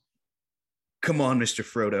Come on, Mr.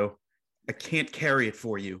 Frodo. I can't carry it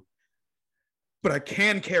for you, but I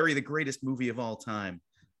can carry the greatest movie of all time.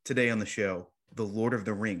 Today on the show, The Lord of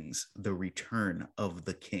the Rings, The Return of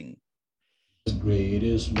the King. The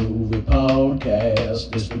greatest movie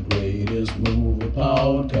podcast. It's the greatest movie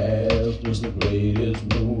podcast. It's the greatest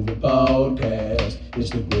movie podcast.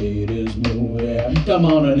 It's the greatest movie. Come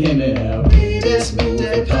on and hear me now. Greatest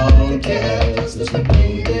movie podcast. It's the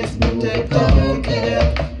greatest movie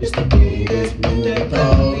podcast. It's the greatest movie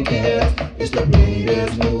podcast. It's the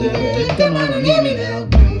greatest movie. Come on and hear me now.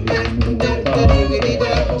 Greatest movie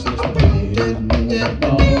podcast. It's the greatest movie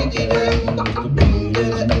podcast. It's the greatest movie podcast.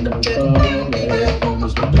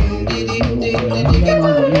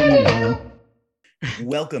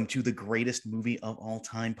 Welcome to the greatest movie of all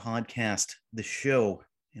time podcast, the show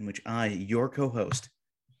in which I, your co-host,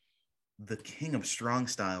 the king of strong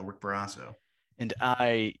style, Rick Barrasso, and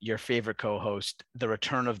I, your favorite co-host, the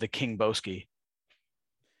return of the King Boski.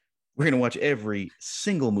 We're going to watch every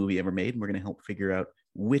single movie ever made, and we're going to help figure out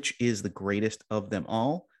which is the greatest of them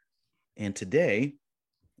all. And today,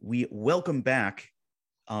 we welcome back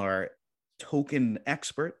our token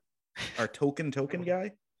expert, our token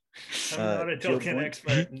guy. I'm not a token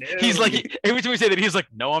expert. No. He's like, every time we say that, he's like,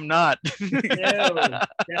 no, I'm not. No,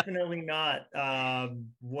 definitely not. I'm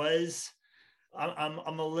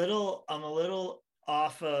a little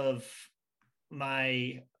off of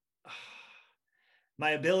my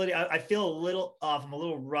ability. I feel a little off. I'm a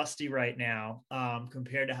little rusty right now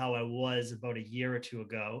compared to how I was about a year or two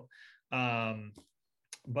ago.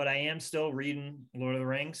 But I am still reading Lord of the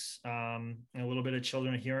Rings and a little bit of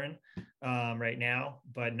Children of Hurin right now,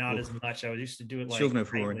 but not as much. I used to do it like Children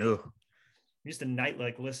of Hurin. Used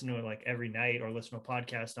to listen to it like every night, or listen to a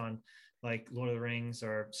podcast on like Lord of the Rings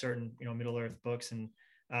or certain Middle Earth books, and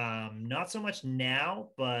not so much now,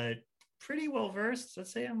 but pretty well versed.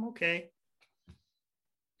 Let's say I'm okay.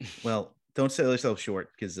 Well, don't sell yourself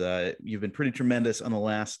short, because you've been pretty tremendous on the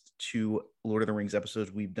last two Lord of the Rings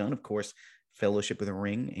episodes we've done. Of course, Fellowship of the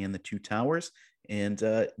Ring and the Two Towers. And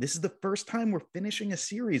this is the first time we're finishing a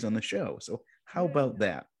series on the show. So how about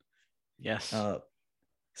that? Yes.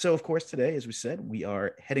 So, of course, today, as we said, we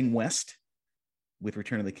are heading west with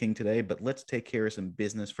Return of the King today. But let's take care of some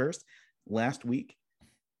business first. Last week,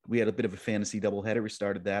 we had a bit of a fantasy doubleheader. We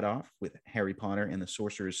started that off with Harry Potter and the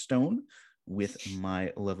Sorcerer's Stone with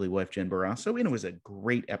my lovely wife, Jen Barrasso. And it was a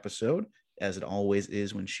great episode, as it always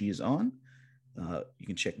is when she is on. You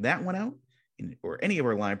can check that one out, or any of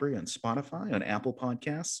our library on Spotify, on Apple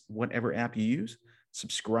Podcasts, whatever app you use.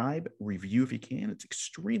 Subscribe, review if you can. It's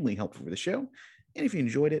extremely helpful for the show. And if you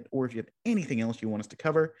enjoyed it, or if you have anything else you want us to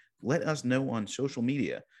cover, let us know on social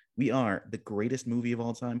media. We are the greatest movie of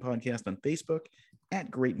all time podcast on Facebook,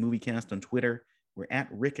 at Great Moviecast on Twitter. We're at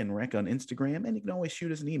Rick and Rec on Instagram, and you can always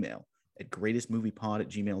shoot us an email at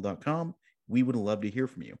greatestmoviepod@gmail.com. We would love to hear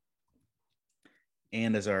from you.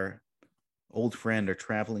 And as our old friend, our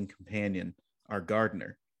traveling companion, our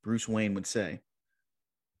gardener, Bruce Wayne would say,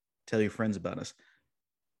 tell your friends about us.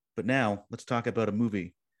 But now let's talk about a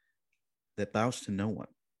movie that bows to no one.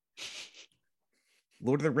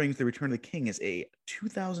 Lord of the Rings, The Return of the King is a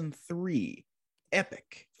 2003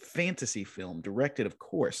 epic fantasy film directed, of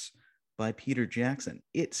course, by Peter Jackson.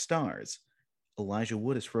 It stars Elijah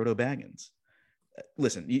Wood as Frodo Baggins.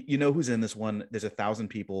 Listen, you know who's in this one. There's 1,000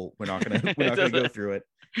 people. We're not gonna go through it.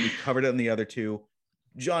 We've covered it in the other two.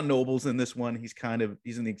 John Noble's in this one. He's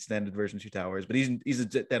in the extended version, Two Towers, but he's a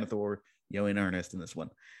Denethor, in earnest in this one.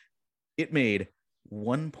 It made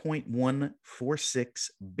 $1.146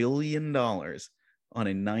 billion on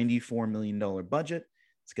a $94 million budget.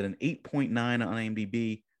 It's got an 8.9 on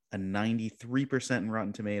IMDb, a 93% in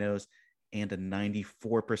Rotten Tomatoes, and a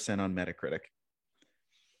 94% on Metacritic.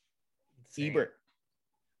 Insane. Ebert,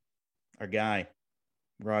 our guy,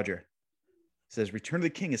 Roger, says Return of the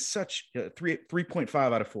King is such 3.5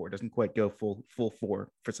 out of 4. Doesn't quite go full 4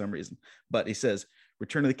 for some reason, but he says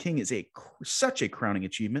Return of the King is such a crowning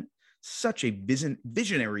achievement, such a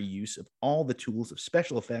visionary use of all the tools of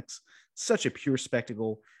special effects, such a pure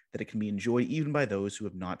spectacle that it can be enjoyed even by those who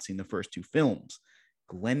have not seen the first two films.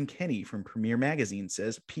 Glenn Kenny from Premiere Magazine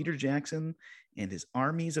says Peter Jackson and his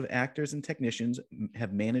armies of actors and technicians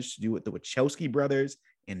have managed to do what the Wachowski brothers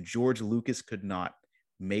and George Lucas could not: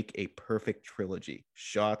 make a perfect trilogy.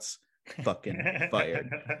 Shots fucking fired.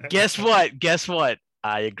 Guess what?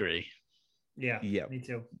 I agree. Yeah, Yeah. me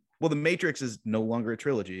too. Well, The Matrix is no longer a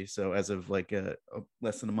trilogy, so as of like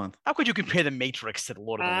less than a month. How could you compare The Matrix to the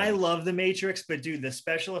Lord of the Rings? I love The Matrix, but dude, the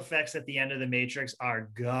special effects at the end of The Matrix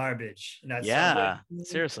are garbage. And that's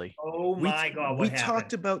seriously. Oh my God, we what happened?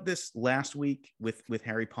 talked about this last week with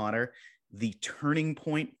Harry Potter, the turning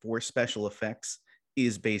point for special effects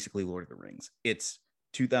is basically Lord of the Rings. It's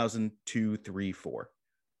 2002, 3, 4.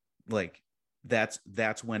 Like that's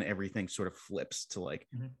when everything sort of flips to like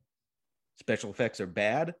special effects are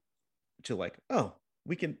bad to like, oh,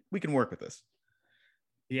 we can work with this.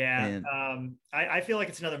 Yeah. And I feel like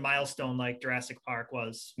it's another milestone like Jurassic Park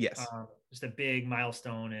was. Yes. Just a big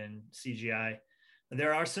milestone in CGI.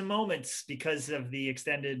 There are some moments because of the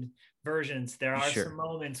extended versions. There are Sure. some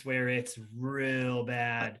moments where it's real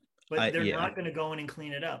bad, but they're not going to go in and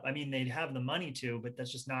clean it up. I mean, they'd have the money to, but that's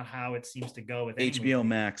just not how it seems to go with any HBO movie.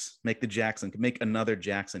 Max, make another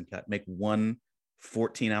Jackson cut, make one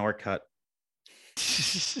 14-hour cut.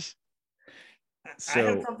 I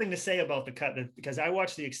have something to say about the cut because I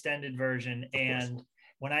watched the extended version, and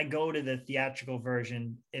when I go to the theatrical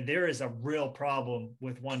version, there is a real problem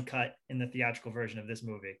with one cut in the theatrical version of this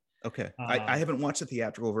movie. Okay. I haven't watched the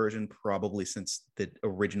theatrical version probably since the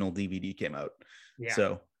original DVD came out. Yeah.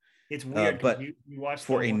 So it's weird, but you watch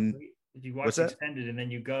for if you watch the extended and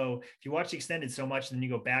then you go, if you watch the extended so much, then you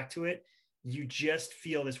go back to it, you just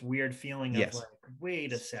feel this weird feeling of like,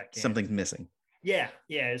 wait a second. Something's missing. Yeah.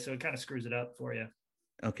 So it kind of screws it up for you.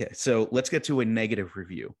 Okay. So let's get to a negative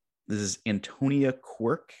review. This is Antonia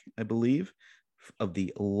Quirk, I believe, of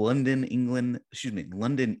the London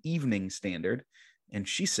Evening Standard. And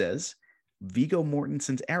she says, Viggo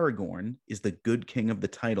Mortensen's Aragorn is the good king of the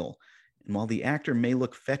title. And while the actor may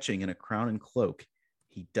look fetching in a crown and cloak,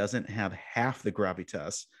 he doesn't have half the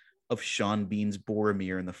gravitas of Sean Bean's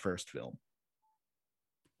Boromir in the first film.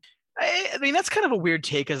 I mean, that's kind of a weird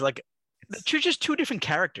take, because like they're just two different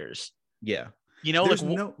characters. Yeah. You know,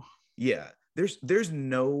 there's there's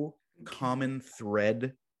no common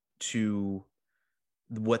thread to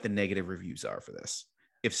what the negative reviews are for this.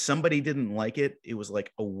 If somebody didn't like it, it was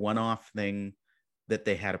like a one-off thing that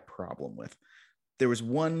they had a problem with. There was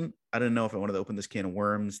one, I don't know if I wanted to open this can of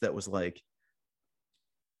worms, that was like,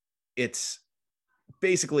 it's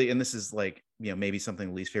basically, and this is like, you know, maybe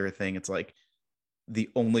something least favorite thing. It's like the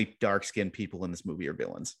only dark-skinned people in this movie are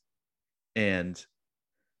villains. And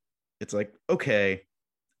it's like, okay,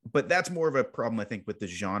 but that's more of a problem, I think, with the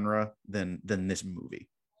genre than this movie.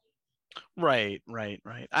 Right.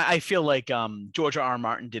 I feel like George R.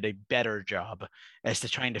 Martin did a better job as to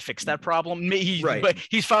trying to fix that problem. But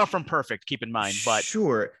he's far from perfect, keep in mind. But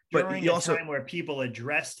sure, but during a time where people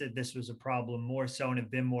addressed that this was a problem more so and have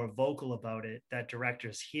been more vocal about it, that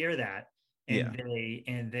directors hear that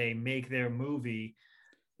and they make their movie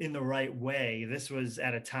in the right way. This was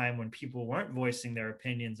at a time when people weren't voicing their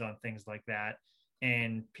opinions on things like that,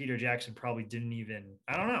 and Peter Jackson probably didn't even.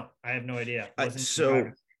 I don't know. I have no idea.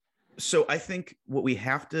 So I think what we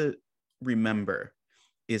have to remember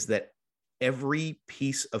is that every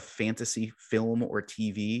piece of fantasy film or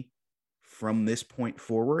TV from this point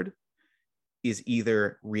forward is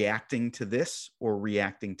either reacting to this or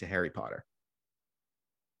reacting to Harry Potter.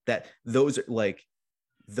 That those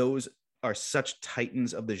are such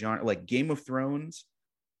titans of the genre. Like Game of Thrones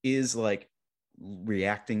is like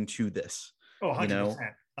reacting to this. Oh, 100%.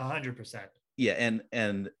 100%. Yeah,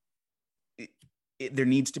 and there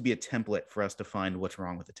needs to be a template for us to find what's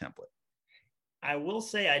wrong with the template. I will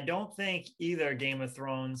say, I don't think either Game of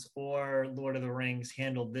Thrones or Lord of the Rings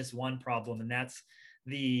handled this one problem, and that's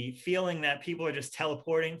the feeling that people are just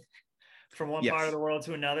teleporting from one part of the world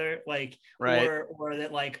to another, like, or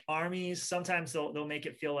that like armies, sometimes they'll make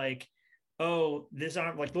it feel like, oh, this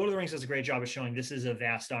army, like Lord of the Rings does a great job of showing this is a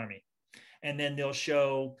vast army. And then they'll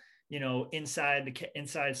show, you know,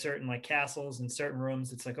 inside certain like castles and certain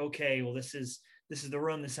rooms, it's like, okay, well, this is the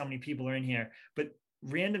room, this is how many people are in here. But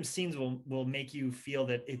random scenes will make you feel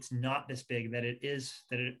that it's not this big, that it is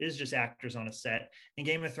just actors on a set. And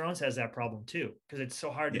Game of Thrones has that problem too, because it's so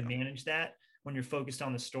hard to manage that when you're focused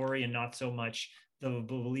on the story and not so much the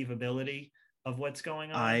believability of what's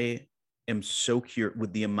going on. I am so curious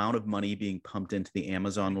with the amount of money being pumped into the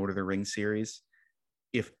Amazon Lord of the Rings series.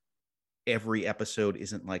 If every episode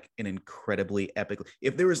isn't like an incredibly epic,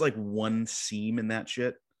 if there was like one seam in that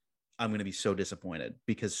shit, I'm going to be so disappointed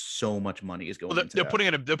because so much money is going into they're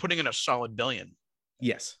putting in a solid $1 billion.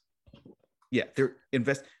 Yes. Yeah.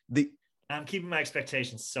 I'm keeping my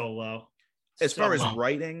expectations so low. As far as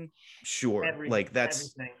writing, sure.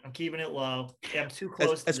 That's everything. I'm keeping it low. I'm too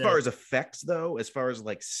close. As far as effects though, as far as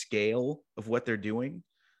like scale of what they're doing,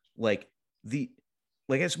 I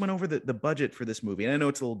just went over the budget for this movie. And I know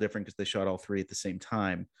it's a little different because they shot all three at the same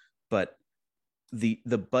time, but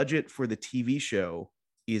the budget for the TV show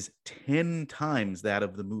is 10 times that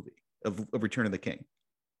of the movie of Return of the King.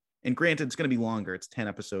 And granted, it's going to be longer. It's 10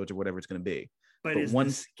 episodes or whatever it's going to be. But is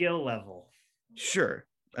one skill level. Sure.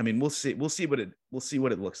 I mean, we'll see what it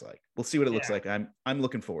looks like. We'll see what it looks like. I'm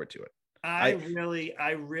looking forward to it.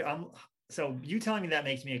 I'm so you telling me that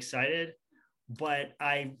makes me excited, but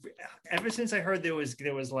ever since I heard there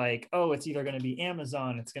was like, oh, it's either going to be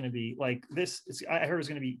Amazon, it's going to be like this. I heard it was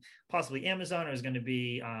going to be possibly Amazon, or it was going to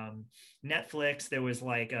be Netflix. There was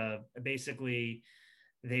like basically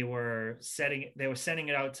they were sending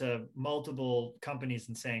it out to multiple companies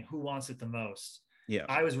and saying who wants it the most. Yeah,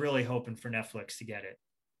 I was really hoping for Netflix to get it.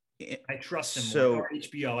 I trust them more. Or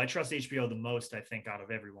HBO. I trust HBO the most, I think, out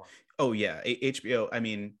of everyone. Oh yeah, HBO. I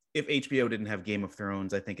mean, if HBO didn't have Game of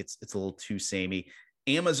Thrones, I think it's a little too samey.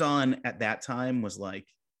 Amazon at that time was like,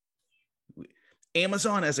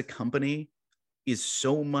 Amazon as a company is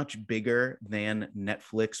so much bigger than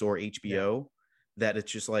Netflix or HBO that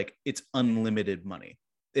it's just like it's unlimited money.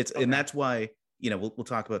 And that's why, you know, we'll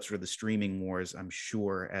talk about sort of the streaming wars, I'm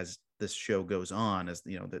sure, as this show goes on, as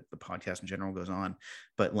you know, the podcast in general goes on.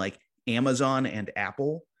 But like Amazon and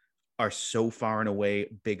Apple are so far and away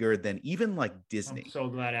bigger than even like Disney. I'm so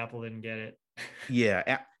glad Apple didn't get it.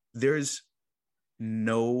 Yeah, there's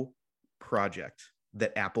no project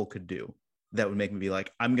that Apple could do that would make me be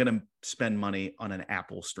like, I'm gonna spend money on an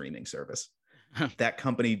Apple streaming service. That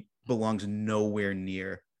company belongs nowhere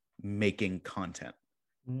near making content.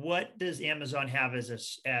 What does Amazon have as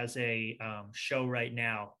a show right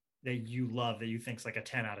now that you love, that you think's like a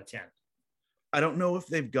 10 out of 10? I don't know if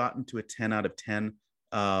they've gotten to a 10 out of 10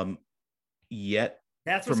 yet.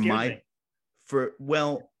 That's what scares me.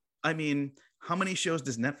 Well, I mean, how many shows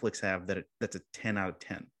does Netflix have that's a 10 out of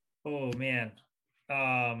 10? Oh man.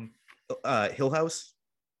 Hill House.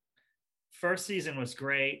 First season was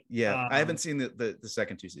great. Yeah, I haven't seen the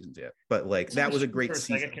second 2 seasons yet, but like that was a great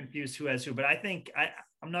season. I get confused who has who, but I think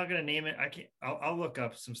I'm not gonna name it. I can't. I'll look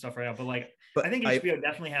up some stuff right now. But I think HBO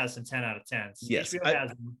definitely has some 10 out of 10s. Yes, HBO has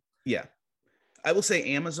them. Yeah, I will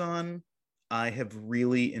say Amazon. I have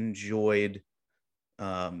really enjoyed.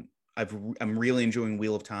 I'm really enjoying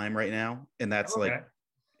Wheel of Time right now, and that's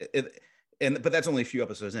but that's only a few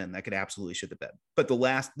episodes in. That could absolutely shit the bed. But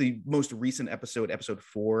the most recent episode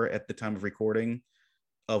 4 at the time of recording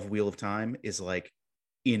of Wheel of Time is like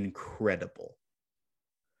incredible.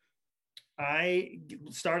 I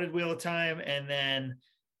started Wheel of Time, and then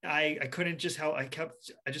I couldn't just I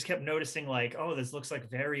just kept noticing like, oh, this looks like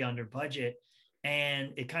very under budget,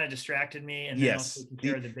 and it kind of distracted me. And then I was taking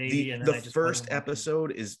care of the baby, and then the first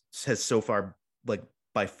episode has so far, like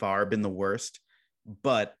by far, been the worst,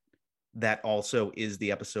 but that also is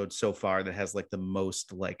the episode so far that has like the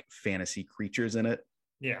most like fantasy creatures in it.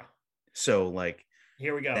 Yeah. So like,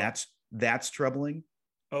 here we go. That's troubling.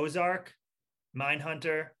 Ozark,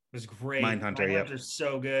 Mindhunter was great. Mindhunter's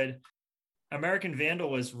so good. American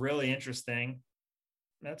Vandal was really interesting.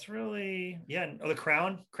 That's really The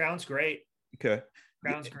Crown. Crown's great. Okay.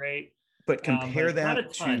 Crown's great. But compare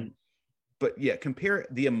compare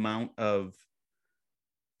the amount of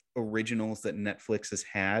originals that Netflix has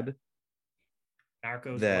had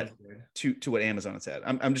Narcos to what Amazon has had.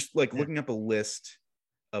 I'm just like looking up a list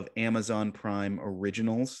of Amazon Prime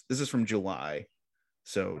originals. This is from July.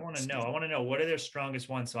 So I want to know what are their strongest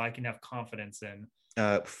ones so I can have confidence in.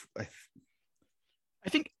 I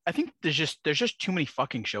think there's just too many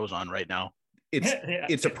fucking shows on right now.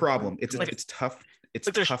 It's a problem. It's tough. It's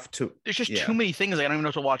tough to. There's just too many things I don't even know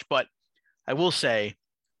what to watch. But I will say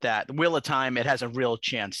that Wheel of Time, it has a real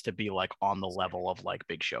chance to be like on the level of like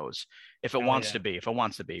big shows if it wants to be. Sure.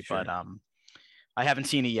 But I haven't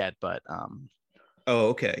seen it yet. But oh,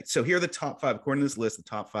 okay. So here are the top 5 according to this list. The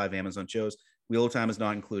top 5 Amazon shows. Wheel of Time is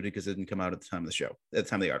not included because it didn't come out at the time of the show. At the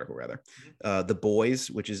time of the article, rather. The Boys,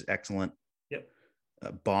 which is excellent. Yep.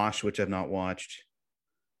 Bosch, which I've not watched.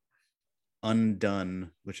 Undone,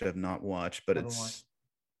 which I've not watched, but it's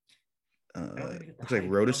looks like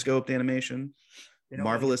rotoscoped animation.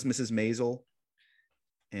 Marvelous Mrs. Maisel,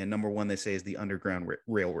 and number 1 they say is the Underground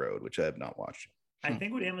Railroad, which I have not watched. I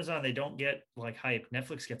think with Amazon they don't get like hype.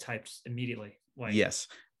 Netflix gets hyped immediately. Yes.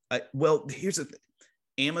 Well, here's the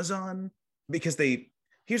Amazon, because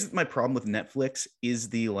here's my problem with Netflix is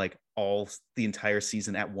the entire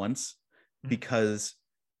season at once, because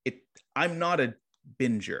I'm not a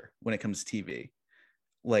binger when it comes to TV.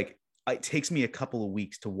 Like it takes me a couple of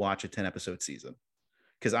weeks to watch a 10 episode season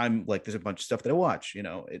because I'm like, there's a bunch of stuff that I watch, you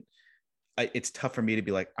know, it's tough for me to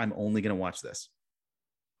be like, I'm only going to watch this.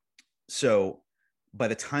 So by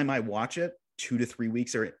the time I watch it, 2 to 3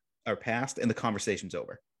 weeks are passed and the conversation's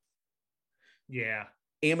over. Yeah.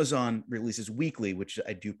 Amazon releases weekly, which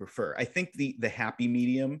I do prefer. I think the happy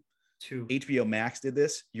medium, HBO Max did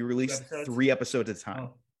this. You release 3 episodes at a time.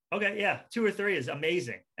 Okay, yeah, 2 or 3 is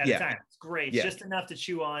amazing at a time. It's great. It's just enough to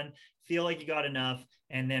chew on, feel like you got enough,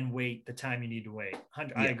 and then wait the time you need to wait.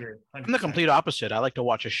 I agree. 100%. I'm the complete opposite. I like to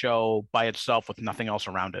watch a show by itself with nothing else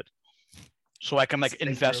around it, so I can like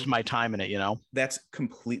invest my time in it. You know, that's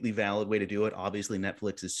completely valid way to do it. Obviously,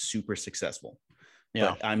 Netflix is super successful.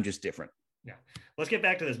 Yeah, but I'm just different. Yeah, let's get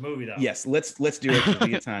back to this movie though. Yes, let's do it for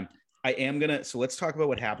the time. So let's talk about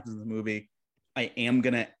what happens in the movie. I am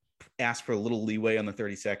gonna ask for a little leeway on the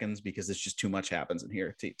 30 seconds because it's just too much happens in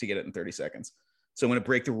here to get it in 30 seconds. So I'm going to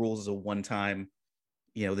break the rules as a one-time,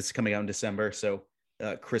 this is coming out in December. So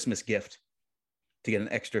Christmas gift to get an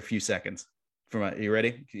extra few seconds from you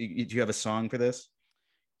ready? Do you have a song for this?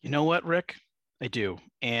 You know what, Rick? I do.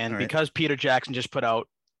 And because Peter Jackson just put out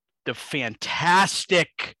the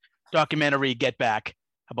fantastic documentary Get Back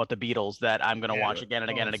about the Beatles that I'm going to watch again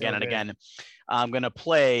and again and again and again, I'm going to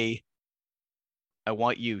play I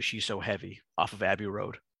Want You, She's So Heavy off of Abbey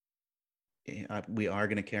Road. We are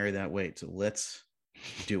going to carry that weight. So let's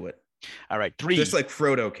do it. All right. 3. Just like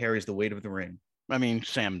Frodo carries the weight of the ring. I mean,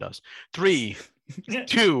 Sam does. 3,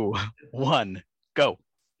 2, 1, go.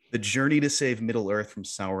 The journey to save Middle-earth from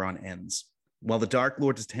Sauron ends. While the Dark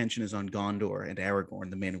Lord's attention is on Gondor and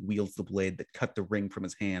Aragorn, the man who wields the blade that cut the ring from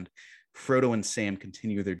his hand, Frodo and Sam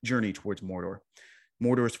continue their journey towards Mordor.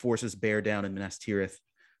 Mordor's forces bear down in Minas Tirith,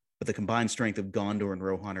 but the combined strength of Gondor and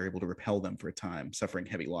Rohan are able to repel them for a time, suffering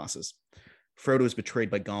heavy losses. Frodo is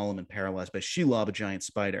betrayed by Gollum and paralyzed by Shelob, a giant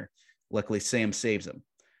spider. Luckily, Sam saves him.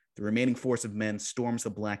 The remaining force of men storms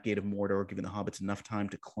the Black Gate of Mordor, giving the hobbits enough time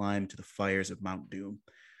to climb to the fires of Mount Doom.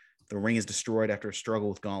 The ring is destroyed after a struggle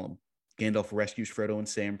with Gollum. Gandalf rescues Frodo and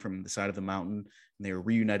Sam from the side of the mountain, and they are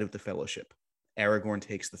reunited with the Fellowship. Aragorn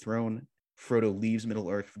takes the throne. Frodo leaves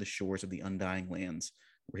Middle-earth for the shores of the Undying Lands,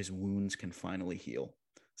 where his wounds can finally heal.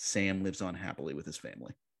 Sam lives on happily with his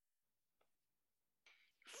family.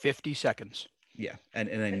 50 seconds. Yeah, and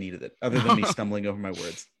I needed it, other than me stumbling over my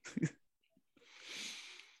words.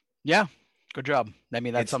 Yeah, good job. I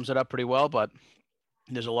mean, that sums it up pretty well, but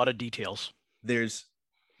there's a lot of details. There's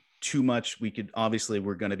too much. We're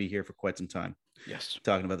going to be here for quite some time. Yes.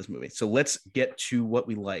 Talking about this movie. So let's get to what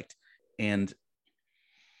we liked and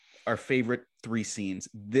our favorite 3 scenes.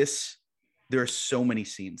 There are so many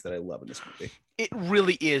scenes that I love in this movie. It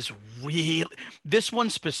really is. This one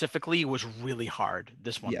specifically was really hard.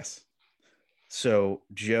 This one. Yes. So,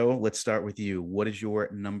 Joe, let's start with you. What is your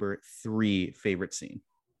number 3 favorite scene?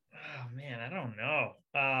 Oh, man, I don't know.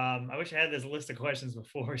 I wish I had this list of questions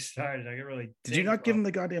before we started. I could really. Did you not give him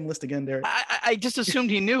the goddamn list again, Derek? I just assumed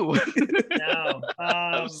he knew. No.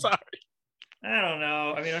 I'm sorry. I don't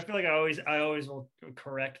know. I mean, I feel like I always will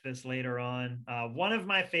correct this later on. One of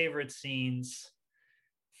my favorite scenes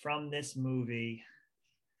from this movie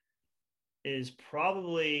is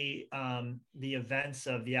probably the events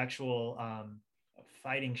of the actual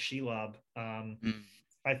fighting Shelob.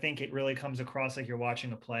 I think it really comes across like you're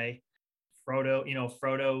watching a play.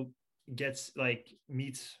 Frodo gets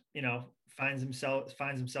finds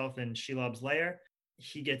himself in Shelob's lair.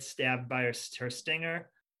 He gets stabbed by her stinger.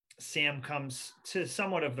 Sam comes to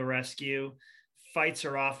somewhat of the rescue, fights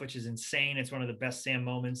her off, which is insane. It's one of the best Sam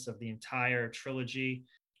moments of the entire trilogy.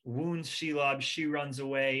 Wounds Shelob, she runs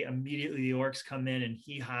away. Immediately the orcs come in and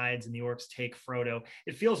he hides and the orcs take Frodo.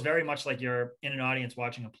 It feels very much like you're in an audience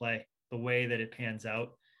watching a play, the way that it pans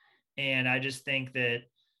out. And I just think that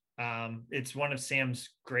it's one of Sam's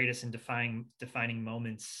greatest and defining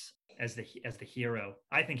moments as the hero.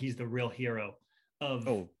 I think he's the real hero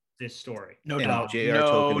of this story. No doubt. J.R.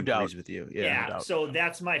 Tolkien agrees with you. Yeah. No So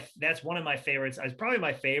that's one of my favorites. It's probably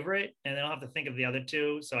my favorite, and then I'll have to think of the other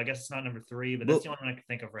 2. So I guess it's not number 3, but that's the only one I can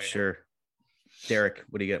think of right now. Sure. Derek,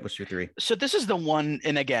 what do you got? What's your 3? So this is the one,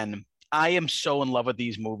 and again, I am so in love with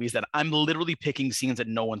these movies that I'm literally picking scenes that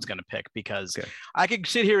no one's going to pick because I could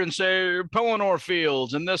sit here and say Pelennor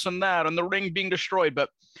Fields and this and that and the ring being destroyed, but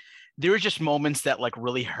there were just moments that like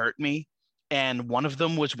really hurt me. And one of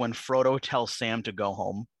them was when Frodo tells Sam to go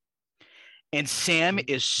home. And Sam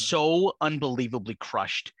is so unbelievably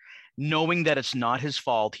crushed, knowing that it's not his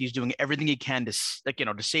fault. He's doing everything he can to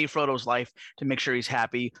save Frodo's life, to make sure he's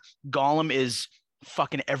happy. Gollum is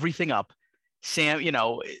fucking everything up. Sam,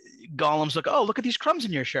 Gollum's like, oh, look at these crumbs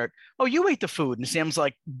in your shirt. Oh, you ate the food. And Sam's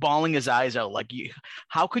like bawling his eyes out. Like,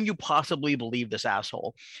 how can you possibly believe this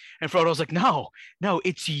asshole? And Frodo's like, no,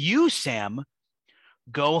 it's you, Sam.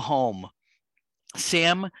 Go home.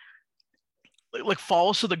 Sam like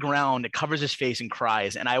falls to the ground, it covers his face and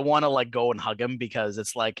cries. And I want to like go and hug him because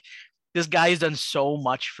it's like, this guy's done so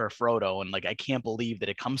much for Frodo. And like, I can't believe that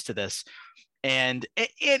it comes to this. And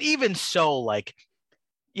even so, like,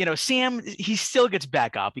 Sam, he still gets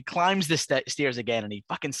back up. He climbs the stairs again, and he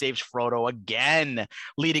fucking saves Frodo again,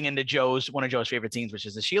 leading into one of Joe's favorite scenes, which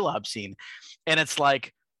is the Shelob scene. And it's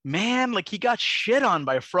like, man, like he got shit on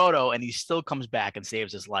by Frodo, and he still comes back and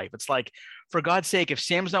saves his life. It's like, for God's sake, if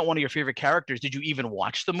Sam's not one of your favorite characters, did you even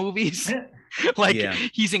watch the movies? Like,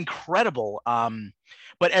 he's incredible.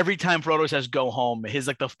 But every time Frodo says "go home," his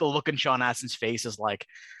like the look in Sean Astin's face is like,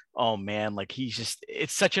 oh man, like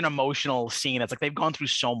it's such an emotional scene. It's like they've gone through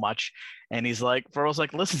so much, and he's like, Frodo's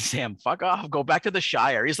like, listen, Sam, fuck off, go back to the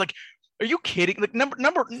Shire. He's like, are you kidding? Like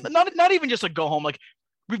not even just like go home. Like,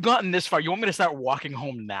 we've gotten this far. You want me to start walking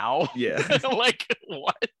home now? Yeah. Like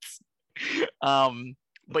what?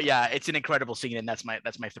 But yeah, it's an incredible scene, and that's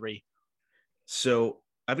my 3. So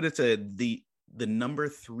I'm gonna say the number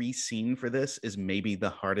 3 scene for this is maybe the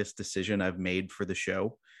hardest decision I've made for the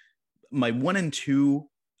show. My 1 and 2,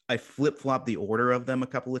 I flip-flopped the order of them a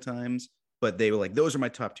couple of times, but they were like, those are my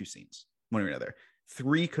top 2 scenes, one or another.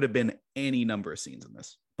 3 could have been any number of scenes in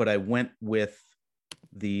this, but I went with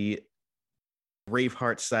the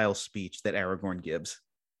Braveheart style speech that Aragorn gives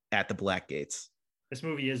at the Black Gates. This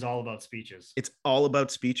movie is all about speeches. It's all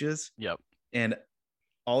about speeches. Yep. And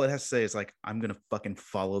all it has to say is like, I'm going to fucking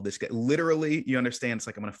follow this guy. Literally, you understand? It's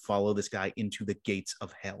like, I'm going to follow this guy into the gates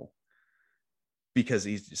of hell. Because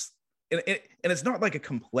he's just, and it's not like a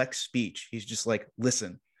complex speech. He's just like,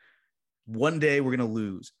 listen, one day we're going to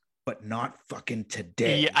lose, but not fucking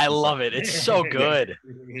today. Yeah, I love it. It's so good.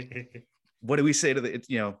 What do we say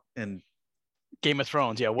to and Game of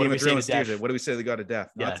Thrones, yeah. What do we say to death? What do we say to the god of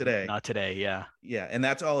death? Not today. Not today, yeah. Yeah, and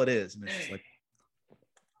that's all it is. And it's just like,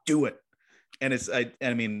 do it. And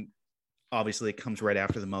I mean, obviously it comes right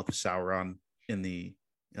after the mouth of Sauron in the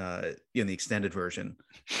extended version,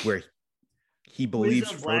 where he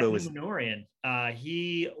believes Frodo is Numenorian.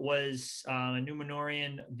 He was a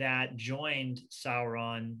Numenorian that joined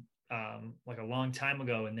Sauron like a long time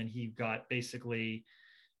ago, and then he got basically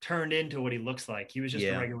turned into what he looks like. He was just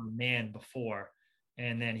a regular man before,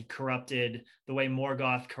 and then he corrupted the way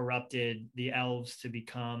Morgoth corrupted the elves to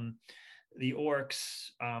become the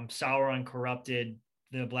orcs. Sauron corrupted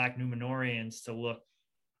the Black Numenorians to look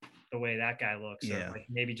the way that guy looks. Yeah, or like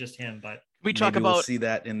maybe just him, but we'll see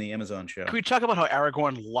that in the Amazon show. Can we talk about how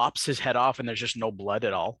Aragorn lops his head off and there's just no blood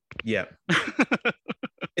at all? Yeah.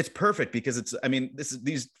 It's perfect because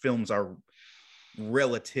these films are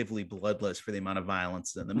relatively bloodless for the amount of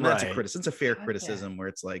violence in them. And that's a criticism. It's a fair criticism where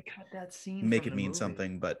it's like, that scene make it mean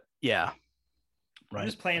something, but yeah. I'm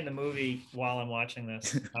just playing the movie while I'm watching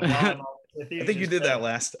this. I think you did that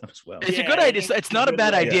last time as well. It's a good idea. It's not a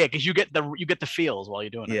bad idea because you get the feels while you're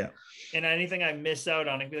doing it. Yeah. And anything I miss out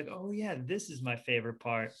on, I'd be like, oh yeah, this is my favorite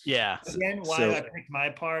part. Yeah. Again, why I picked my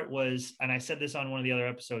part was, and I said this on one of the other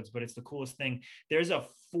episodes, but it's the coolest thing. There's a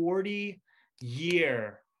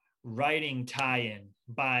 40-year writing tie-in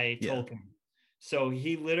by Tolkien. So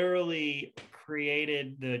he literally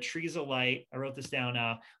created the Trees of Light. I wrote this down.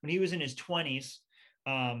 When he was in his 20s,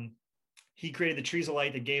 he created the Trees of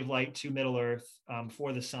Light that gave light to Middle Earth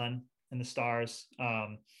for the sun and the stars.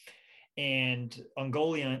 And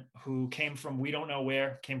Ungoliant, who came from we don't know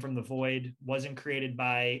where, came from the void, wasn't created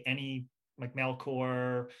by any like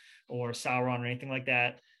Melkor or Sauron or anything like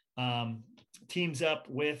that. Teams up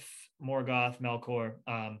with Morgoth, Melkor,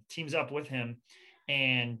 teams up with him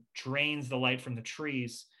and drains the light from the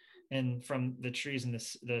trees and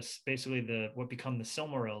this basically what become the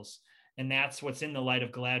Silmarils. And that's what's in the light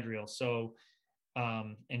of Galadriel. So,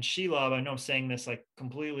 and Shelob, I know I'm saying this like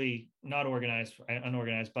completely not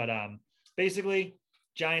unorganized, but basically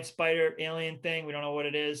giant spider alien thing. We don't know what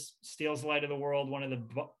it is. Steals the light of the world. One of the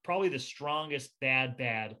probably the strongest bad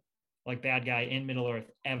guy in Middle Earth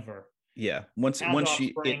ever. Yeah.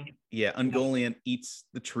 Ungoliant eats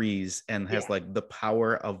the trees and has like the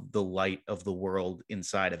power of the light of the world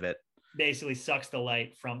inside of it. Basically sucks the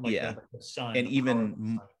light from the sun. And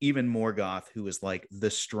even Morgoth, who is like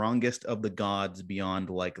the strongest of the gods beyond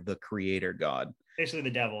like the creator god. Basically the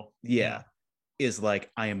devil. Yeah. Is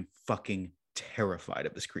like, I am fucking terrified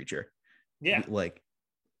of this creature. Yeah. Like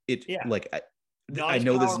it, like I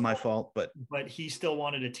know this is my fault, but he still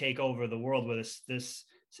wanted to take over the world with this.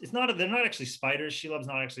 They're not actually spiders. Shelob's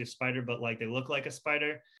not actually a spider, but like they look like a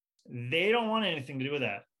spider. They don't want anything to do with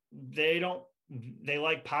that. They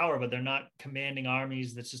like power, but they're not commanding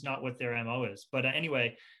armies. That's just not what their MO is. But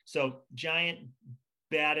anyway, so giant,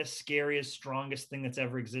 baddest, scariest, strongest thing that's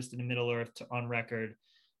ever existed in Middle Earth on record,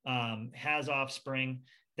 has offspring.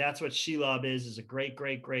 That's what Shelob is a great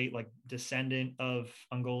like descendant of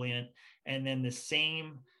Ungoliant. And then the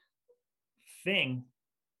same thing,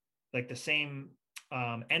 like the same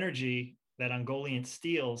energy, that Ungoliant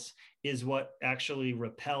steals is what actually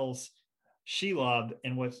repels Shelob,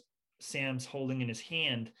 and what Sam's holding in his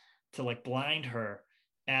hand to like blind her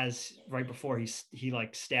as right before he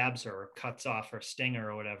like stabs her or cuts off her stinger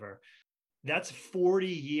or whatever. That's 40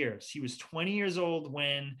 years. He was 20 years old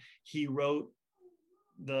when he wrote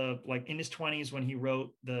in his 20s when he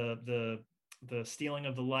wrote the stealing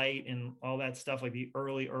of the light and all that stuff, like the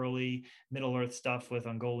early Middle Earth stuff with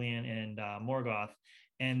Ungoliant and Morgoth.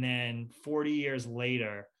 And then 40 years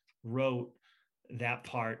later wrote that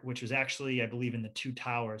part, which was actually, I believe, in the Two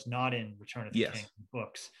Towers, not in Return of the King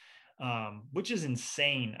books, which is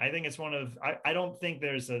insane. I think it's I don't think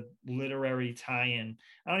there's a literary tie-in.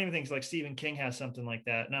 I don't even think like Stephen King has something like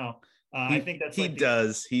that. No, I think that's he's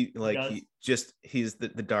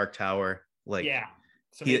the Dark Tower. Like, yeah.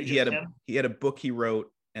 So he had a book he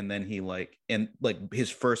wrote, and then he his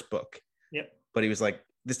first book. Yep. But he was like,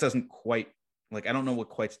 this doesn't quite, like, I don't know what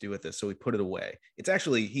quite to do with this. So he put it away. It's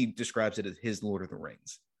actually, he describes it as his Lord of the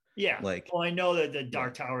Rings. Yeah. Like, well, I know that the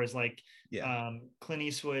Dark Tower is like Clint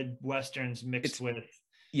Eastwood Westerns mixed with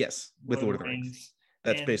Lord of the Rings.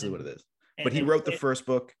 That's basically what it is. But he wrote the first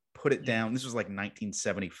book, put it down. This was like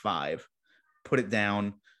 1975. Put it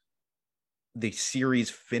down. The series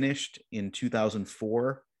finished in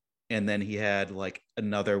 2004. And then he had like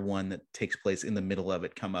another one that takes place in the middle of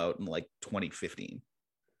it come out in like 2015.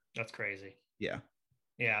 That's crazy. Yeah.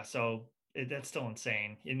 Yeah. So that's still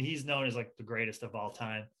insane. And he's known as like the greatest of all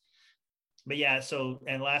time. But yeah. So,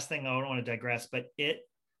 and last thing, I don't want to digress, but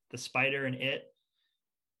the spider and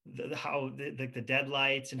the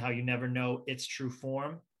deadlights and how you never know its true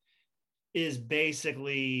form is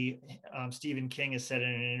basically, Stephen King has said in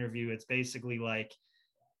an interview, it's basically like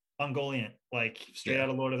Ungoliant, like straight out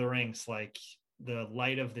of Lord of the Rings. Like the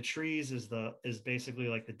light of the trees is basically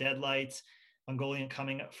like the deadlights. Ungoliant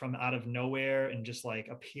coming from out of nowhere and just like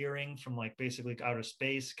appearing from like basically outer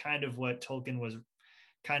space, kind of what Tolkien was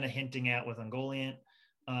kind of hinting at with Ungoliant.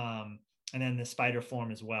 And then the spider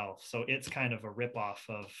form as well. So it's kind of a ripoff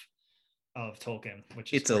of Tolkien,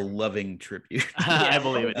 which is a loving tribute. I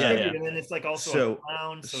believe it. Yeah. And then it's like also a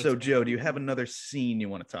clown. So Joe, do you have another scene you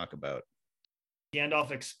want to talk about?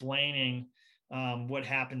 Gandalf explaining what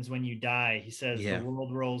happens when you die. He says the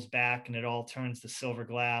world rolls back and it all turns to silver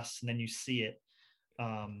glass, and then you see it.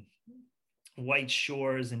 White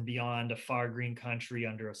shores and beyond, a far green country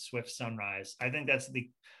under a swift sunrise. I think that's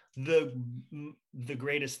the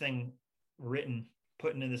greatest thing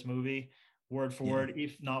put into this movie, word for word,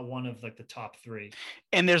 if not one of like the top three.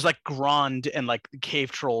 And there's like Grond and like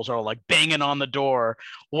cave trolls are like banging on the door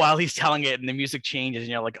while he's telling it, and the music changes,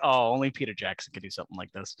 and you're like, oh, only Peter Jackson could do something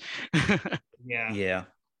like this. Yeah.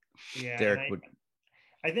 Derek,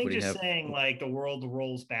 I think just saying like the world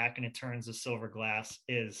rolls back and it turns to silver glass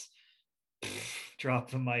is drop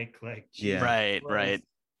the mic. Like, right.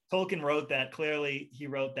 Tolkien wrote that. Clearly he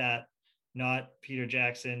wrote that, not Peter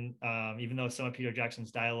Jackson, even though some of Peter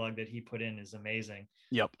Jackson's dialogue that he put in is amazing.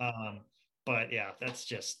 Yep. But yeah, that's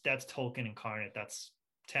Tolkien incarnate. That's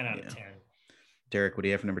 10 out of 10. Derek, what do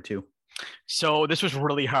you have for number 2? So this was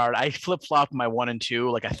really hard. I flip-flopped my 1 and 2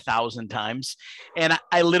 like 1,000 times. And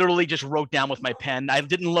I literally just wrote down with my pen. I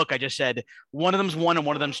didn't look. I just said, one of them's 1 and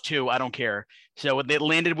one of them's 2. I don't care. So they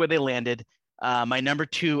landed where they landed. My number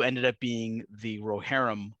 2 ended up being the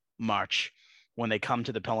Rohirrim March when they come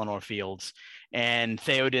to the Pelennor Fields, and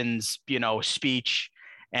Theoden's, speech.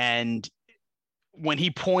 And when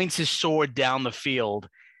he points his sword down the field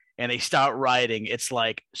and they start riding, it's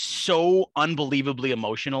like so unbelievably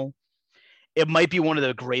emotional. It might be one of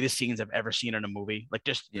the greatest scenes I've ever seen in a movie. Like,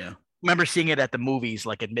 remember seeing it at the movies,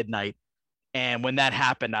 like at midnight. And when that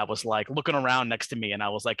happened, I was like looking around next to me, and I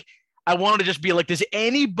was like, I wanted to just be like, does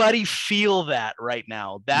anybody feel that right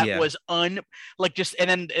now? That was and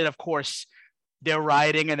of course they're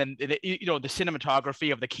riding, and then the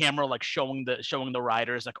cinematography of the camera, like showing the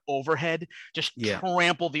riders like overhead, just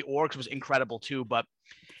trample the orcs, was incredible too. But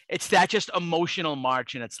it's that just emotional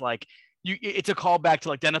march, and it's like it's a callback to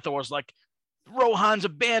like Denethor's like, Rohan's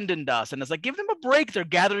abandoned us, and it's like, give them a break. They're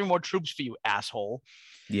gathering more troops for you, asshole.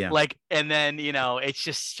 Yeah. Like, and then it's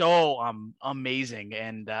just so amazing,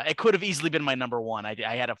 and it could have easily been my number 1.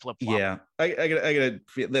 I had a flip flop. Yeah, I gotta.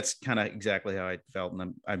 That's kind of exactly how I felt,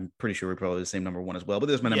 and I'm pretty sure we're probably the same number 1 as well. But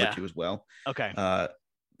there's my number 2 as well. Okay.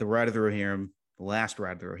 The Ride of the Rohirrim, the last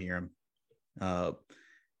Ride of the Rohirrim.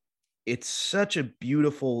 It's such a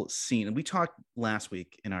beautiful scene, and we talked last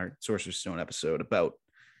week in our Sorcerer's Stone episode about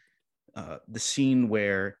the scene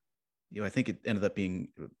where, I think it ended up being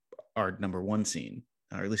our number 1 scene,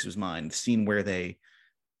 or at least it was mine, the scene where they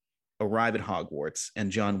arrive at Hogwarts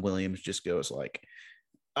and John Williams just goes like,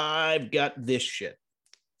 I've got this shit.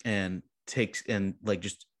 And takes and like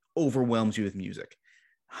just overwhelms you with music.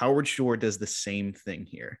 Howard Shore does the same thing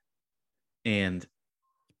here. And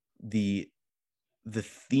the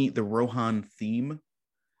theme, the Rohan theme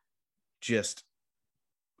just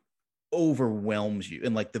overwhelms you,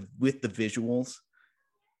 and like with the visuals,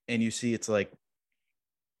 and you see it's like,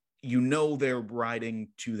 they're riding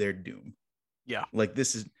to their doom. Yeah. Like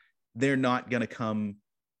they're not going to come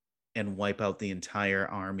and wipe out the entire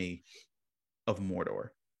army of Mordor.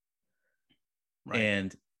 Right.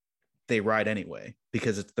 And they ride anyway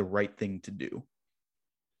because it's the right thing to do.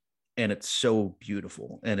 And it's so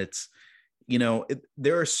beautiful. And it's,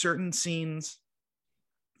 there are certain scenes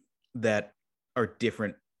that are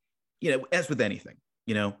different, as with anything,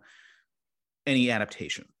 any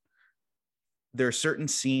adaptation. There are certain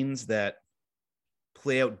scenes that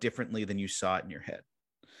play out differently than you saw it in your head.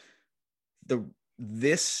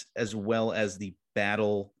 This, as well as the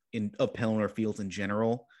battle of Pelennor Fields in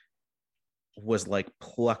general, was like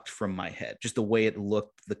plucked from my head. Just the way it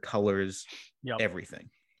looked, the colors, everything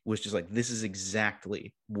was just like, this is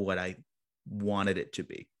exactly what I wanted it to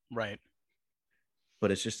be. Right.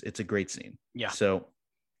 But it's a great scene. Yeah. So,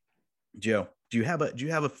 Joe, do you have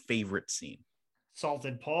a favorite scene?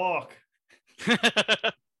 Salted pork.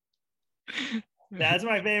 That's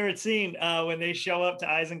my favorite scene, when they show up to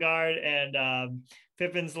Isengard and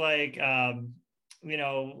Pippin's like,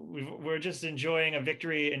 we're just enjoying a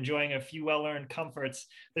victory, enjoying a few well-earned comforts.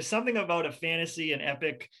 There's something about a fantasy, an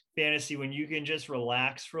epic fantasy, when you can just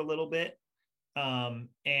relax for a little bit,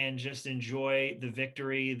 and just enjoy the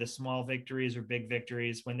victory, the small victories or big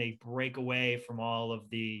victories, when they break away from all of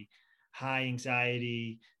the high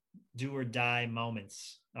anxiety, do or die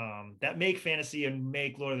moments that make fantasy and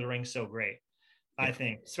make Lord of the Rings so great. I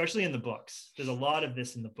think, especially in the books. There's a lot of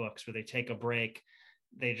this in the books where they take a break,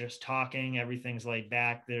 they just talking, everything's laid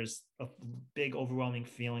back. There's a big overwhelming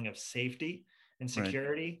feeling of safety and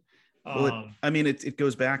security. Right. Well, it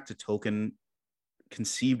goes back to Tolkien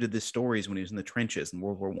conceived of the stories when he was in the trenches in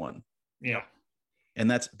World War I. Yeah.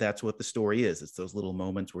 And that's what the story is. It's those little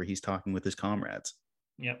moments where he's talking with his comrades.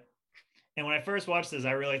 Yep. And when I first watched this,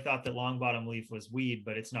 I really thought that Longbottom Leaf was weed,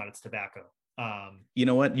 but it's not. It's tobacco. You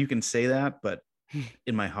know what? You can say that, but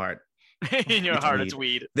in my heart, in your heart, it's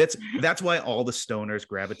weed. That's why all the stoners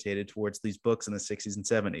gravitated towards these books in the 60s and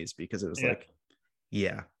 70s, because it was like,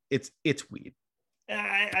 yeah, it's weed.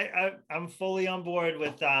 I'm fully on board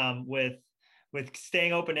with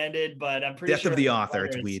staying open-ended, but I'm pretty sure of the author,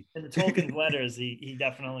 it's weed. In the Tolkien letters, he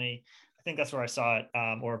definitely, I think that's where I saw it.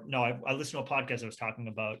 I listened to a podcast that was talking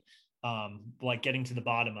about like getting to the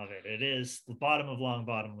bottom of it. It is the bottom of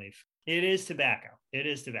Longbottom Leaf. It is tobacco.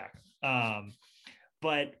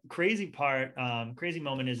 But crazy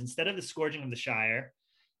moment is, instead of the scourging of the Shire,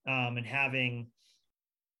 and having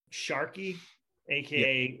Sharky,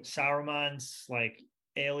 aka Sauron's like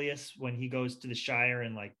alias, when he goes to the Shire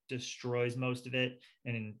and like destroys most of it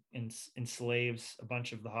and enslaves a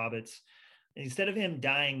bunch of the hobbits, instead of him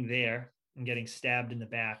dying there and getting stabbed in the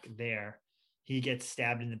back there, he gets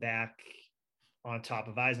stabbed in the back on top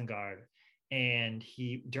of Isengard. And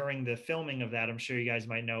during the filming of that, I'm sure you guys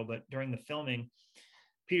might know, but during the filming,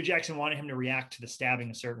 Peter Jackson wanted him to react to the stabbing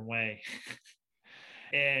a certain way.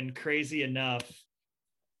 And crazy enough,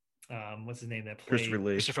 what's his name that plays Christopher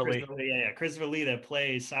Lee. Christopher Lee that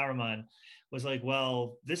plays Saruman was like,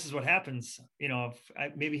 well, this is what happens.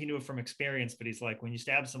 Maybe he knew it from experience, but he's like, when you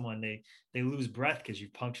stab someone, they lose breath because you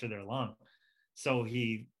puncture their lung. So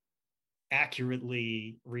he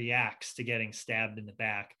accurately reacts to getting stabbed in the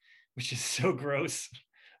back, which is so gross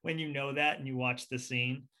when you know that and you watch the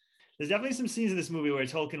scene. There's definitely some scenes in this movie where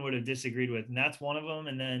Tolkien would have disagreed with, and that's one of them.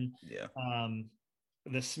 And then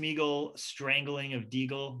the Smeagol strangling of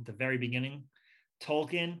Deagle at the very beginning.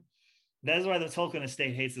 Tolkien, that is why the Tolkien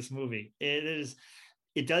estate hates this movie.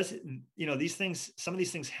 It does, these things, some of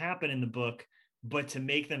these things happen in the book, but to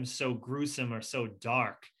make them so gruesome or so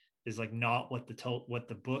dark is like not what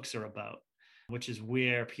the books are about, which is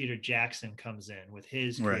where Peter Jackson comes in with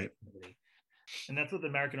his creativity. Right. And that's what the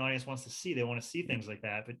American audience wants to see. They want to see things like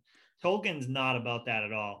that, but Tolkien's not about that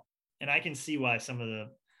at all. And I can see why some of the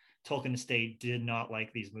Tolkien estate did not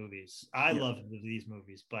like these movies. I love these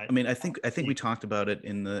movies, but I think we talked about it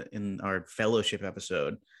in our fellowship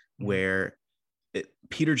episode, where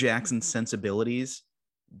Peter Jackson's sensibilities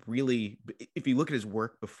really, if you look at his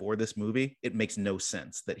work before this movie, it makes no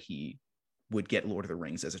sense that he would get Lord of the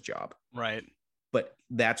Rings as a job. Right. But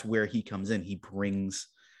that's where he comes in. He brings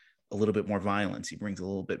a little bit more violence. He brings a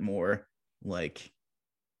little bit more like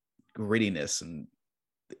grittiness, and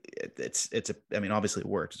obviously it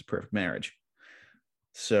works. It's a perfect marriage.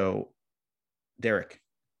 So, Derek,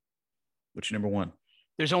 what's your number one?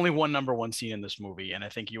 There's only one number one scene in this movie, and I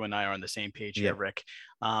think you and I are on the same page here, Rick.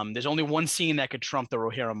 There's only one scene that could trump the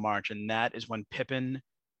Rohirrim March, and that is when Pippin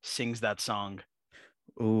sings that song.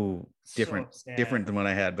 Ooh, different than what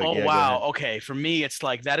I had. But wow. Okay, for me, it's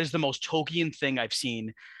like that is the most Tolkien thing I've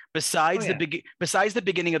seen. Besides the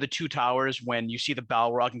beginning of the Two Towers, when you see the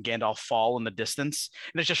Balrog and Gandalf fall in the distance,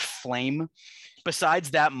 and there's just flame. Besides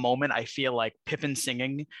that moment, I feel like Pippin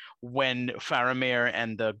singing when Faramir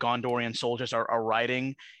and the Gondorian soldiers are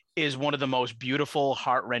riding is one of the most beautiful,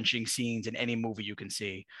 heart-wrenching scenes in any movie you can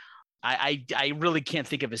see. I really can't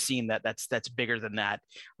think of a scene that's bigger than that.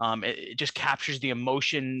 It just captures the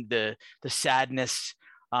emotion, the sadness.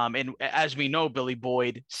 And as we know, Billy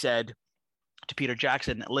Boyd said to Peter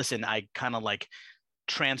Jackson, listen, I kind of like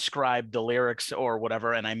transcribed the lyrics or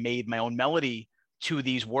whatever, and I made my own melody to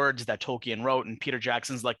these words that Tolkien wrote. And Peter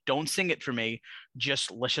Jackson's like, don't sing it for me.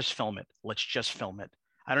 Let's just film it. Let's just film it.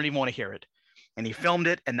 I don't even want to hear it. And he filmed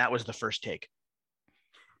it. And that was the first take.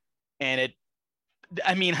 And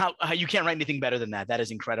how you can't write anything better than that. That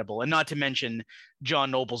is incredible. And not to mention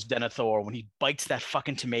John Noble's Denethor, when he bites that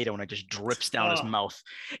fucking tomato and it just drips down his mouth.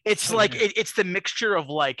 It's like, it's the mixture of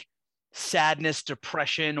like sadness,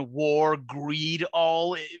 depression, war, greed,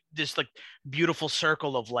 all this like beautiful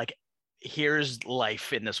circle of like, here's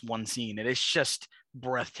life in this one scene. It is just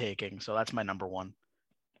breathtaking. So that's my number one.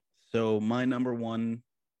 So my number one,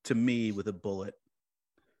 to me, with a bullet,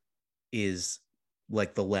 is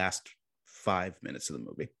like the last 5 minutes of the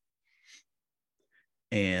movie.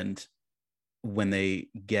 And when they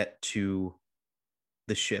get to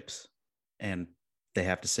the ships and they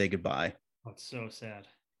have to say goodbye. Oh, it's so sad.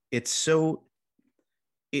 It's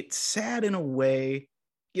sad in a way.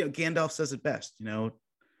 Gandalf says it best,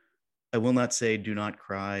 I will not say, do not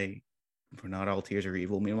cry, for not all tears are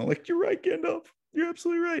evil. I'm like, you're right, Gandalf. You're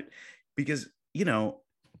absolutely right. Because,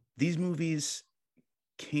 these movies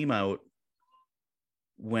came out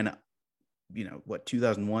when,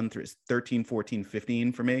 2001 through 13, 14,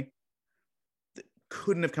 15 for me.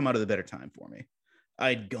 Couldn't have come out at a better time for me.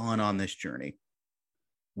 I'd gone on this journey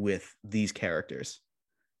with these characters.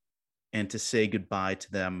 And to say goodbye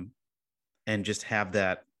to them and just have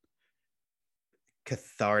that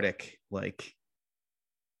cathartic like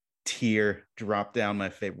tear roll down my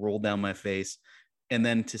face, and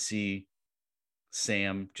then to see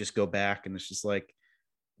Sam just go back, and it's just like,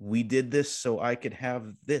 we did this so I could have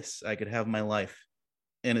my life.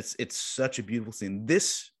 And it's such a beautiful scene.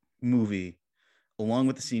 This movie, along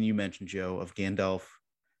with the scene you mentioned, Joe, of Gandalf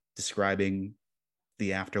describing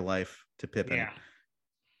the afterlife to Pippin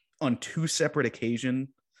on 2 separate occasions,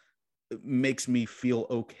 makes me feel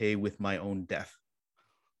okay with my own death.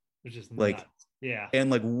 Which is like nuts. Yeah.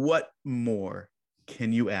 And like, what more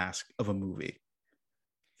can you ask of a movie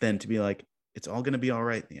than to be like, it's all going to be all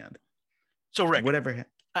right in the end? So Rick, whatever.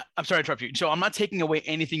 I'm sorry to interrupt you. So I'm not taking away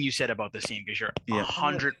anything you said about the scene, because you're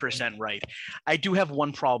 100% right. I do have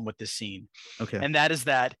one problem with this scene. Okay. And that is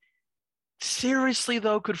that, seriously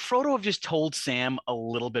though, could Frodo have just told Sam a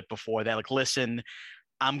little bit before that? Like, listen,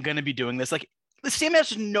 I'm going to be doing this. Like, Sam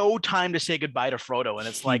has no time to say goodbye to Frodo, and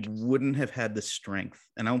it's like, wouldn't have had the strength,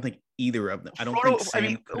 and I don't think either of them.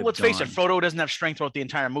 Let's face it, Frodo doesn't have strength throughout the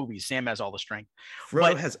entire movie. Sam has all the strength.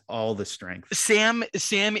 Frodo has all the strength. Sam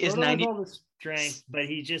is 90. All the strength, but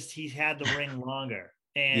he's had the ring longer,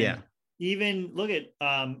 and even look at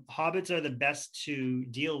hobbits are the best to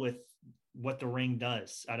deal with what the ring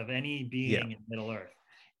does out of any being in Middle Earth,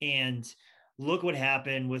 and look what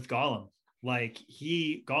happened with Gollum. Like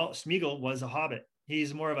Smeagol was a hobbit.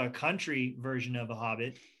 He's more of a country version of a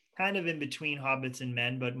hobbit, kind of in between hobbits and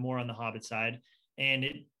men, but more on the hobbit side. And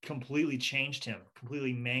it completely changed him,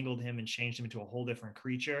 completely mangled him and changed him into a whole different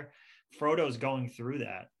creature. Frodo's going through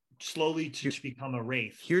that slowly to become a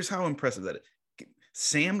wraith. Here's how impressive that is.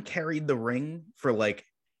 Sam carried the ring for like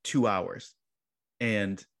 2 hours,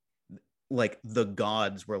 and like the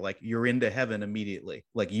gods were like, you're into heaven immediately.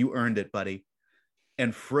 Like, you earned it, buddy.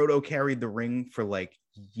 And Frodo carried the ring for like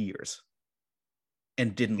years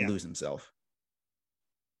and didn't lose himself.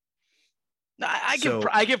 I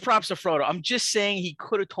give props to Frodo. I'm just saying he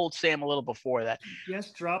could have told Sam a little before that. He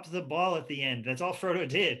just dropped the ball at the end. That's all Frodo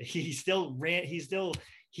did. He still ran. He still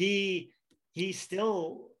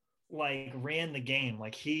like ran the game.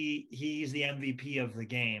 Like he's the MVP of the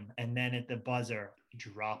game. And then at the buzzer,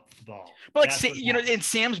 dropped the ball. But like, in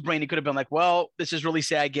Sam's brain, he could have been like, well, this is really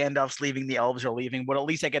sad. Gandalf's leaving. The elves are leaving. But at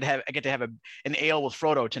least I get to have an ale with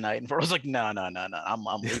Frodo tonight. And Frodo's like, no.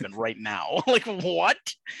 I'm leaving right now. Like, what?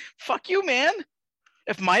 Fuck you, man.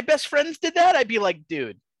 If my best friends did that, I'd be like,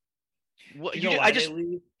 dude. Do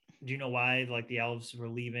you know why like the elves were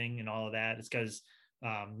leaving and all of that? It's because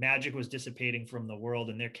magic was dissipating from the world,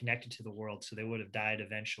 and they're connected to the world, so they would have died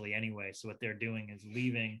eventually anyway. So what they're doing is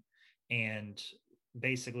leaving and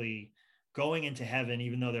basically going into heaven,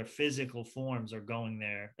 even though their physical forms are going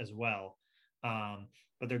there as well.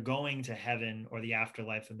 But they're going to heaven, or the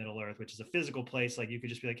afterlife of Middle Earth, which is a physical place. Like, you could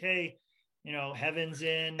just be like, hey, heaven's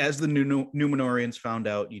in. As the Numenorians found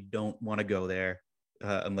out, you don't want to go there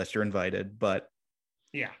unless you're invited. But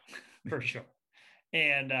yeah, for sure.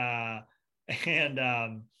 And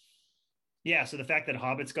yeah, so the fact that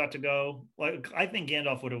hobbits got to go, like, I think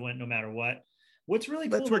Gandalf would have went no matter what. What's really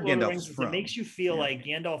cool that's where about Lord of the Gandalf's Rings is from. it makes you feel like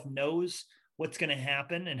Gandalf knows what's going to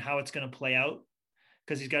happen and how it's going to play out,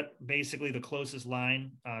 because he's got basically the closest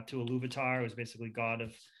line to Iluvatar, who's basically god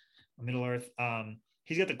of Middle Earth.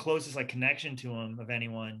 He's got the closest like connection to him of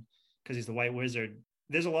anyone, because he's the White Wizard.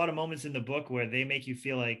 There's a lot of moments in the book where they make you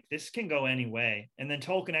feel like this can go any way. And then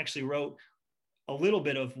Tolkien actually wrote a little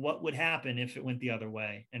bit of what would happen if it went the other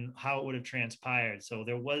way and how it would have transpired. So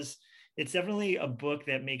it's definitely a book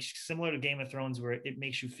that makes, similar to Game of Thrones, where it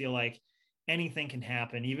makes you feel like anything can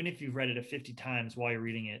happen. Even if you've read it 50 times while you're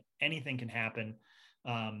reading it, anything can happen.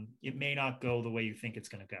 It may not go the way you think it's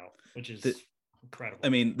going to go, which is incredible. I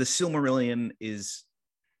mean, the Silmarillion is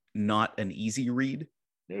not an easy read.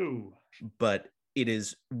 No. But it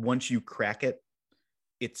is, once you crack it,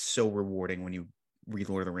 it's so rewarding when you read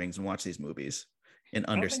Lord of the Rings and watch these movies and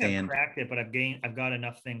understand. I don't think I've cracked it, but I've got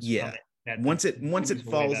enough things from it. Once it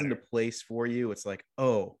falls into place for you, it's like,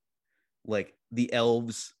 oh, like the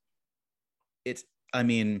elves,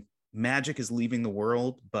 magic is leaving the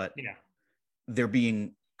world, but they're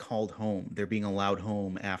being called home. They're being allowed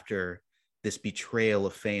home after this betrayal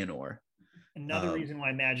of Feanor. Another reason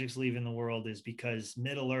why magic's leaving the world is because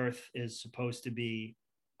Middle Earth is supposed to be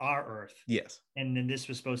our Earth. Yes. And then this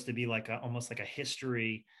was supposed to be like almost like a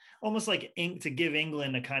history, almost like to give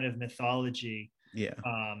England a kind of mythology. Yeah.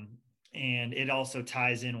 And it also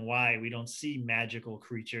ties in why we don't see magical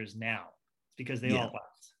creatures now. It's because they all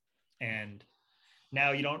left. And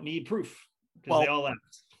now you don't need proof because they all left.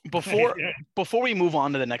 Before we move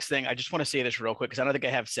on to the next thing, I just want to say this real quick, because I don't think I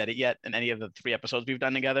have said it yet in any of the 3 episodes we've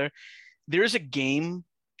done together. There's a game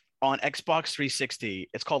on Xbox 360.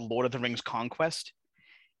 It's called Lord of the Rings Conquest.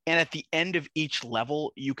 And at the end of each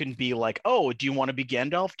level, you can be like, oh, do you want to be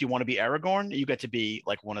Gandalf? Do you want to be Aragorn? You get to be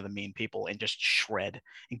like one of the main people and just shred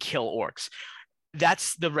and kill orcs.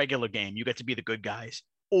 That's the regular game. You get to be the good guys,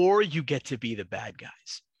 or you get to be the bad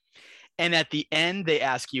guys. And at the end, they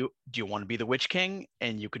ask you, do you want to be the Witch King?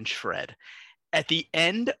 And you can shred. At the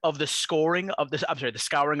end of the scouring of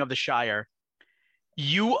the Shire,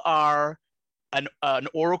 you are an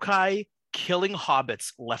Uruk-hai killing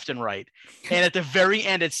hobbits left and right. And at the very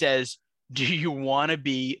end, it says, do you want to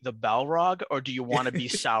be the Balrog or do you want to be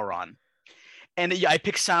Sauron? And I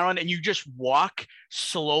pick Sauron, and you just walk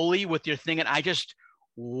slowly with your thing, and I just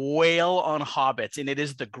wail on hobbits, and it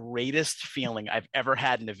is the greatest feeling I've ever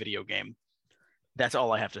had in a video game. That's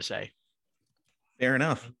all I have to say. Fair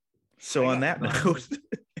enough. So on that note,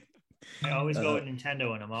 I always go with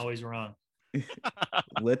Nintendo, and I'm always wrong.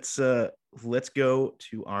 Let's go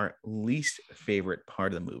to our least favorite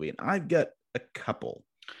part of the movie, and I've got a couple.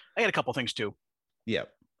 I got a couple things too. Yeah.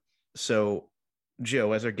 So,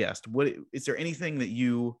 Joe, as our guest, what is there anything that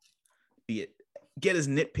you get as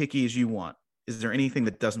nitpicky as you want? Is there anything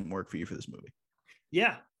that doesn't work for you for this movie?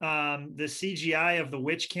 Yeah, the CGI of the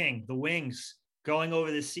Witch King, the wings going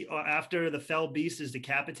over the sea after the fell beast is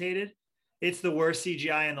decapitated. It's the worst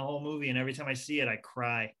CGI in the whole movie, and every time I see it, I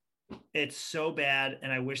cry. It's so bad,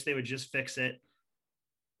 and I wish they would just fix it.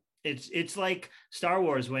 It's like Star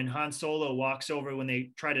Wars when Han Solo walks over, when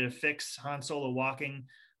they try to fix Han Solo walking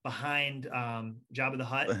behind Jabba the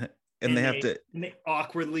Hutt. And they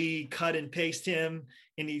awkwardly cut and paste him,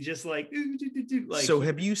 and he just like. So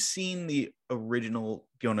have you seen the original,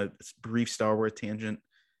 going a brief Star Wars tangent,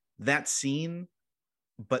 that scene,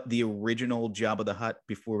 but the original Jabba the Hutt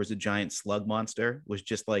before it was a giant slug monster was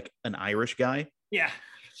just like an Irish guy? Yeah.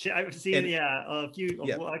 I've seen, a few.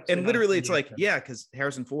 Yeah. And literally it's like, because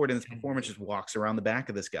Harrison Ford in his performance just walks around the back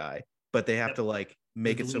of this guy, but they have to like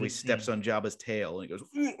make it so he steps on Jabba's tail and he goes,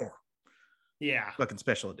 ugh. Yeah. Fucking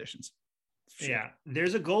special editions. Shit. Yeah.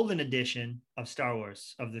 There's a golden edition of Star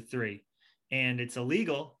Wars of the 3, and it's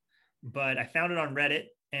illegal, but I found it on Reddit,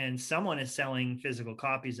 and someone is selling physical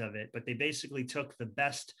copies of it, but they basically took the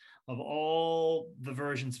best of all the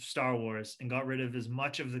versions of Star Wars and got rid of as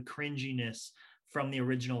much of the cringiness from the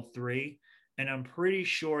original 3. And I'm pretty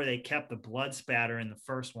sure they kept the blood spatter in the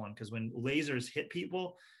first one, because when lasers hit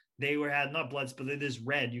people, they had not bloods, but it is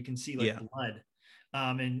red. You can see blood.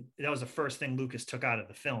 And that was the first thing Lucas took out of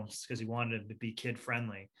the films because he wanted it to be kid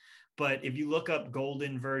friendly. But if you look up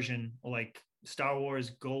golden version, like Star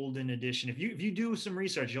Wars Golden Edition, if you do some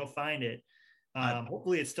research, you'll find it.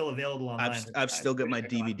 Hopefully it's still available online. I've still got my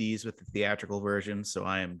DVDs with the theatrical version, so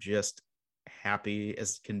I am just happy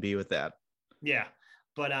as can be with that. Yeah,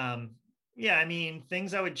 but yeah, I mean,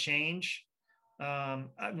 things I would change.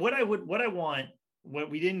 What I want, what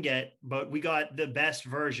we didn't get, but we got the best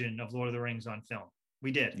version of Lord of the Rings on film.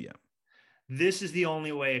 We did. Yeah. This is the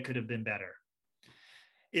only way it could have been better.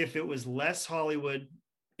 If it was less Hollywood,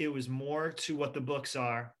 it was more to what the books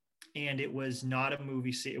are, and it was not a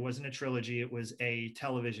movie. It wasn't a trilogy. It was a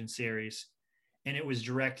television series, and it was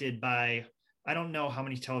directed by, I don't know how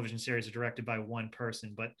many television series are directed by one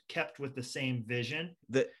person, but kept with the same vision.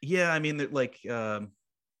 I mean, like the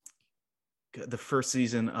first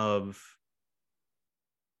season of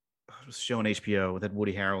show on HBO that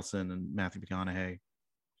Woody Harrelson and Matthew McConaughey.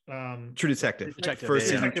 True Detective. First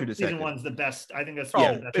season, True Detective. Season one's the best. I think that's.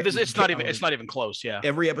 It's not even close. Yeah.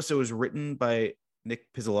 Every episode was written by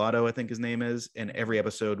Nick Pizzolatto, I think his name is, and every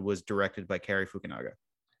episode was directed by Cary Fukunaga.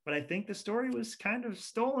 But I think the story was kind of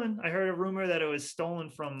stolen. I heard a rumor that it was stolen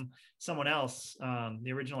from someone else,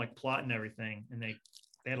 the original like plot and everything, and they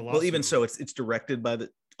had a lot. Well, even so, it's directed by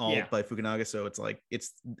by Fukunaga, so it's like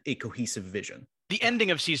it's a cohesive vision. The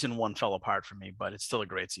ending of season 1 fell apart for me, but it's still a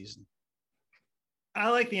great season. I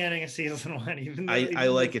like the ending of season 1. Even though, I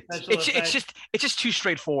like it. It's just too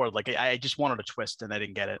straightforward. Like I just wanted a twist, and I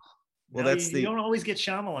didn't get it. Well, no, you don't always get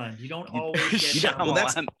Shyamalan. You don't always get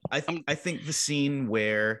Shyamalan. Well, I think the scene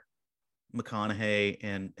where McConaughey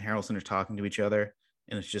and Harrelson are talking to each other,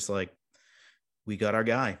 and it's just like, we got our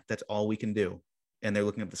guy. That's all we can do. And they're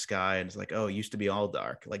looking at the sky, and it's like, oh, it used to be all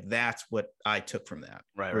dark. Like that's what I took from that.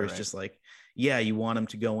 Right. Where it's just like, yeah, you want him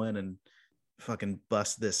to go in and fucking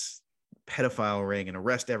bust this pedophile ring and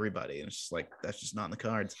arrest everybody, and it's just like that's just not in the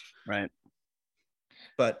cards. Right.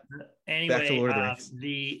 But anyway, back to Lord of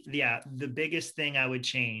the Rings. The biggest thing I would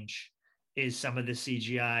change is some of the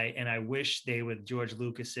CGI, and I wish they would George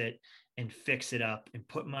Lucas it and fix it up and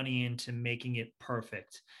put money into making it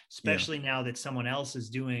perfect, especially now that someone else is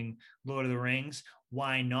doing Lord of the Rings.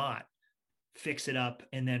 Why not fix it up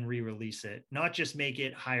and then re-release it? Not just make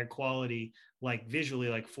it higher quality, like visually,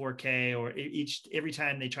 like 4K, or every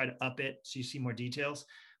time they try to up it so you see more details,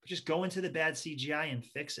 but just go into the bad CGI and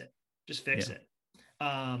fix it. Just fix it.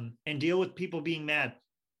 And deal with people being mad,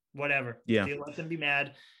 whatever. Let them be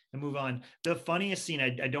mad and move on. The funniest scene,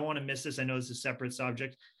 I don't want to miss this. I know this is a separate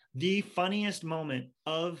subject. The funniest moment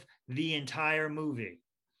of the entire movie,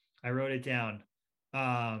 I wrote it down.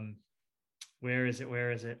 Where is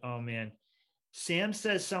it? Oh man. Sam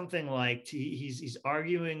says something like he's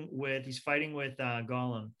fighting with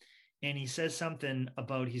Gollum, and he says something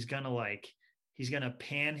about he's gonna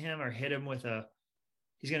pan him or hit him with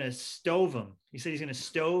he's gonna stove him. He said he's gonna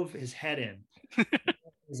stove his head in.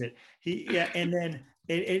 Is it? And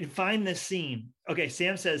then find this scene. Okay,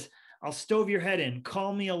 Sam says, "I'll stove your head in.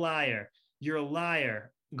 Call me a liar. You're a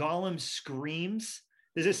liar." Gollum screams.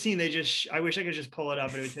 There's a scene I wish I could just pull it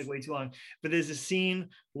up, but it would take way too long. But there's a scene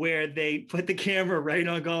where they put the camera right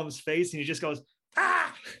on Gollum's face, and he just goes,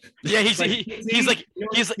 "Ah!" Yeah, he's like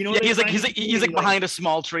behind a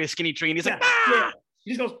small tree, a skinny tree, and he's like, "Ah!" Yeah.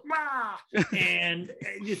 He just goes, "Ah!" And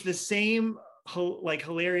it's the same like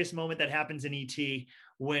hilarious moment that happens in E.T.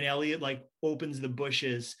 when Elliot like opens the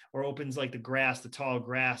bushes or opens like the grass, the tall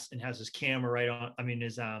grass, and has his camera right on. I mean,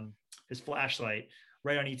 his flashlight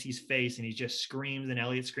right on E.T.'s face, and he just screams, and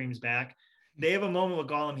Elliot screams back. They have a moment with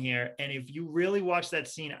Gollum here, and if you really watch that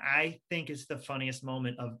scene, I think it's the funniest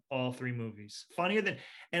moment of all three movies. Funnier than,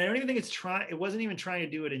 and I don't even think it wasn't even trying to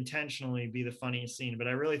do it intentionally, be the funniest scene, but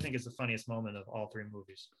I really think it's the funniest moment of all three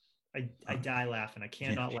movies. I die laughing. I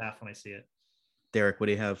cannot laugh when I see it. Derek, what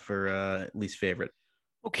do you have for least favorite?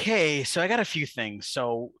 Okay, so I got a few things.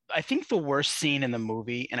 So I think the worst scene in the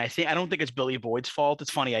movie, and I don't think it's Billy Boyd's fault.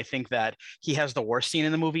 It's funny. I think that he has the worst scene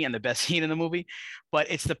in the movie and the best scene in the movie,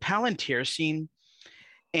 but it's the Palantir scene.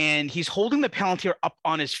 And he's holding the Palantir up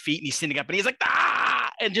on his feet, and he's standing up, and he's like,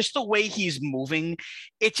 "Ah!" And just the way he's moving,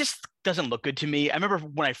 it just doesn't look good to me. I remember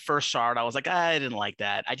when I first saw it, I was like, I didn't like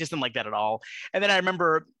that. I just didn't like that at all. And then I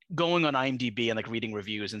remember going on IMDb and like reading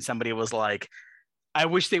reviews, and somebody was like, I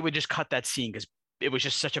wish they would just cut that scene because it was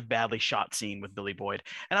just such a badly shot scene with Billy Boyd.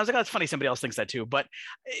 And I was like, oh, that's funny. Somebody else thinks that too. But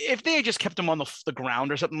if they had just kept him on the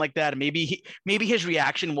ground or something like that, maybe his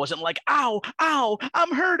reaction wasn't like, ow,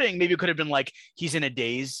 I'm hurting. Maybe it could have been like, he's in a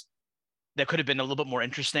daze. That could have been a little bit more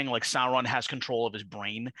interesting. Like Sauron has control of his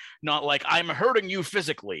brain, not like I'm hurting you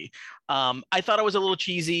physically. I thought it was a little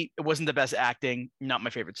cheesy. It wasn't the best acting. Not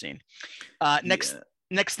my favorite scene. Next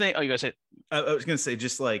thing. Oh, you guys said. I was going to say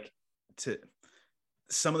just like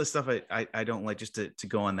some of the stuff I don't like, just to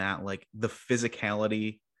go on that, like the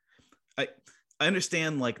physicality. I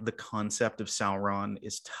understand like the concept of Sauron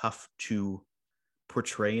is tough to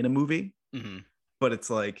portray in a movie, but it's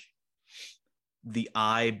like the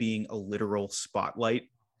eye being a literal spotlight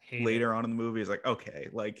later on in the movie is like, okay,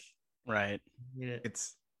 like, right. Yeah.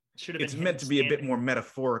 It's It's meant to be a bit more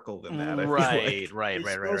metaphorical than that. Right.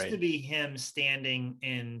 It's supposed to be him standing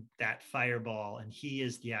in that fireball, and he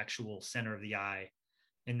is the actual center of the eye.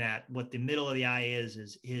 And that what the middle of the eye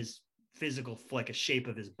is his physical, like a shape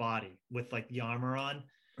of his body with like the armor on.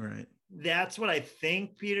 Right. That's what I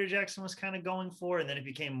think Peter Jackson was kind of going for. And then it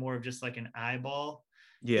became more of just like an eyeball.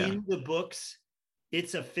 Yeah. In the books,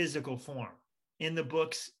 it's a physical form. In the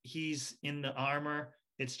books, he's in the armor.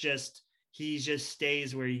 It's just, he just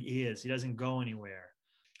stays where he is. He doesn't go anywhere.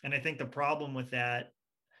 And I think the problem with that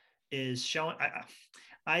is showing,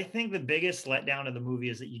 I think the biggest letdown of the movie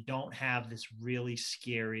is that you don't have this really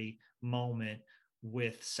scary moment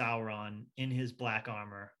with Sauron in his black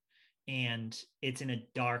armor, and it's in a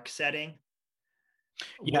dark setting.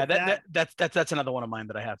 Yeah, that's another one of mine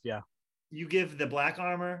that I have. Yeah. You give the black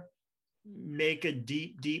armor, make a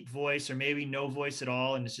deep voice, or maybe no voice at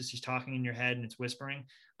all, and it's just he's talking in your head and it's whispering,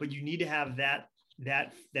 but you need to have that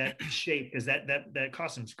shape, because that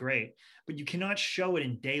costume's great, but you cannot show it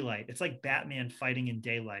in daylight. It's like Batman fighting in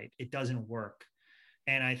daylight. It doesn't work.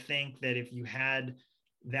 And I think that if you had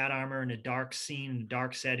that armor in a dark scene, in a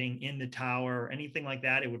dark setting, in the tower, or anything like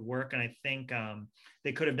that, it would work. And I think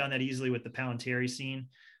they could have done that easily with the Palantiri scene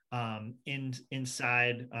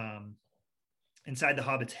inside the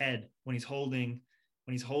Hobbit's head when he's holding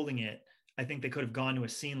it. I think they could have gone to a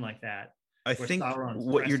scene like that. I think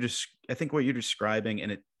what you're describing,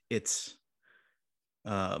 and it's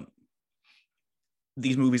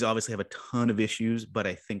these movies obviously have a ton of issues, but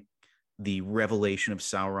I think the revelation of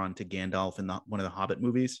Sauron to Gandalf in one of the Hobbit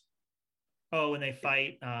movies. Oh, when they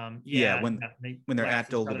fight, when they're at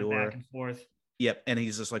Dol Guldur, back and forth. Yep, and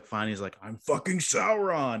he's just like, fine, he's like, I'm fucking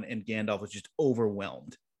Sauron, and Gandalf was just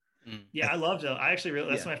overwhelmed. Yeah, I loved it. I actually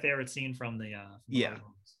that's my favorite scene from the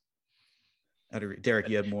Derek,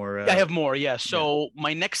 you have more? I have more. Yeah. So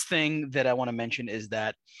my next thing that I want to mention is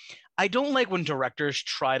that I don't like when directors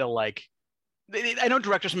try to like. I know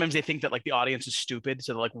directors sometimes they think that like the audience is stupid,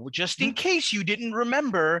 so they're like, well, just in case you didn't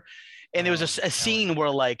remember. And there was a scene where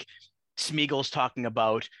like Smeagol's talking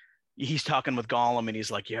about. He's talking with Gollum and he's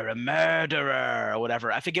like, you're a murderer or whatever.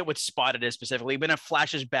 I forget what spot it is specifically, but it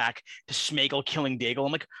flashes back to Smeagol killing Dagel.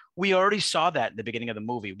 I'm like, we already saw that in the beginning of the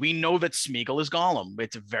movie. We know that Smeagol is Gollum.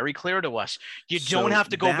 It's very clear to us. You don't have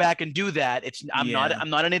to go back and do that. I'm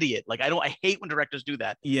not an idiot. Like I hate when directors do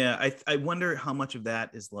that. Yeah. I wonder how much of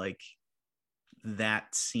that is like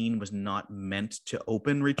that scene was not meant to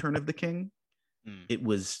open Return of the King. It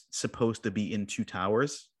was supposed to be in Two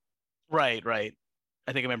Towers. Right.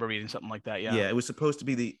 I think I remember reading something like that. Yeah. Yeah, it was supposed to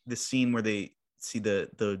be the scene where they see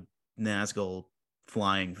the Nazgul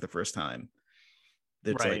flying for the first time.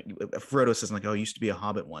 That's right. Like Frodo says, like, "Oh, I used to be a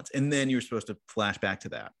hobbit once," and then you're supposed to flash back to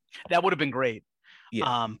that. That would have been great.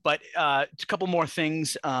 Yeah. But a couple more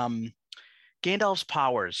things. Gandalf's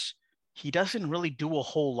powers. He doesn't really do a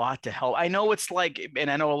whole lot to help. I know it's like, and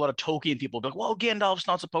I know a lot of Tolkien people be like, well, Gandalf's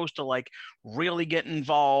not supposed to like really get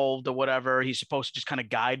involved or whatever. He's supposed to just kind of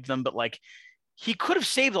guide them, but like. He could have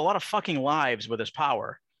saved a lot of fucking lives with his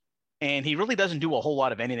power. And he really doesn't do a whole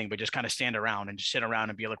lot of anything, but just kind of stand around and just sit around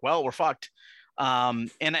and be like, well, we're fucked. And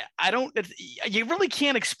you really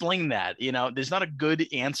can't explain that. There's not a good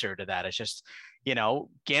answer to that. It's just,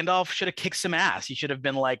 Gandalf should have kicked some ass. He should have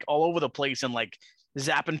been like all over the place and like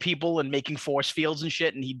zapping people and making force fields and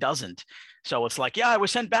shit. And he doesn't. So it's like, yeah, I was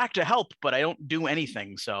sent back to help, but I don't do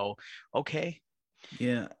anything. So, okay.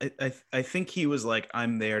 Yeah, I think he was like,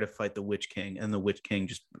 I'm there to fight the Witch King, and the Witch King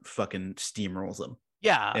just fucking steamrolls him.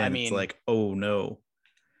 Yeah, and it's like, oh no.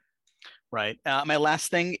 Right. My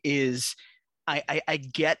last thing is, I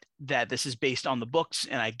get that this is based on the books,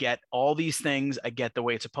 and I get all these things. I get the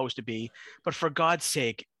way it's supposed to be, but for God's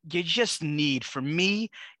sake, you just need, for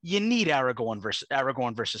me, you need Aragorn versus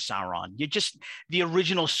Sauron. The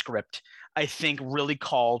original script, I think, really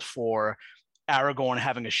called for Aragorn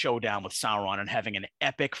having a showdown with Sauron and having an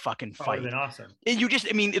epic fucking fight. That would have been awesome.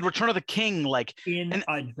 And in Return of the King, like in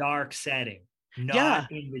a dark setting, not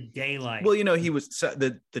in the daylight. Well, he was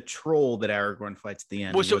the troll that Aragorn fights at the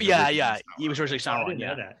end. Well, he was originally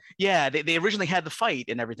Sauron. They originally had the fight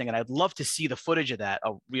and everything, and I'd love to see the footage of that,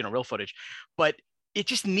 real footage, but it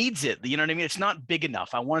just needs it. You know what I mean? It's not big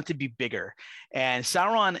enough. I want it to be bigger. And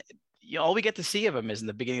Sauron, all we get to see of him is in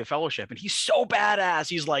the beginning of Fellowship, and he's so badass.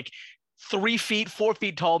 He's like 3 feet, 4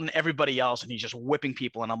 feet taller than everybody else, and he's just whipping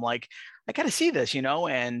people. And I'm like, I got to see this, you know?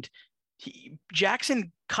 And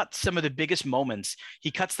Jackson cuts some of the biggest moments.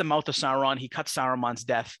 He cuts the mouth of Sauron. He cuts Saruman's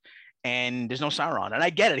death, and there's no Sauron. And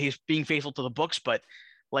I get it. He's being faithful to the books, but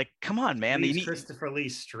like, come on, man. Christopher Lee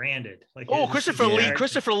stranded. Like,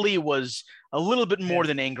 Christopher Lee was a little bit more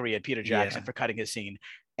than angry at Peter Jackson for cutting his scene.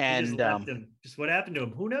 And just what happened to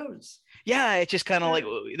him? Who knows? Yeah, it's just kind of like,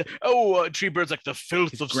 Treebird's like the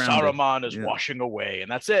filth of Saruman is washing away, and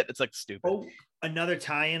that's it. It's like stupid. Oh, another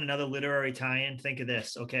tie-in, another literary tie-in. Think of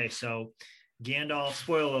this. Okay, so Gandalf.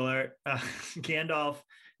 Spoiler alert. Gandalf,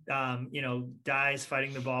 dies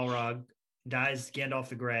fighting the Balrog. Dies Gandalf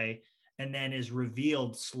the Grey, and then is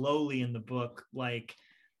revealed slowly in the book, like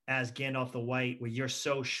as Gandalf the White, where you're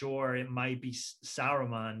so sure it might be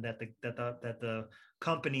Saruman that the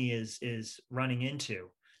company is running into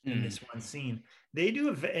in this one scene. They do,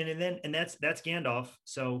 and that's Gandalf.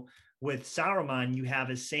 So with Saruman, you have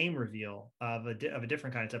a same reveal of a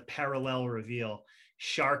different kind. It's a parallel reveal.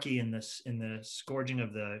 Sharky in the Scourging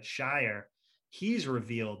of the Shire, he's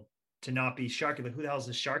revealed to not be Sharky. Like, who the hell is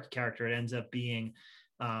the Sharky character? It ends up being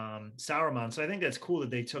Saruman. So I think that's cool that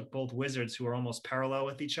they took both wizards who are almost parallel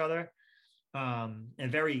with each other,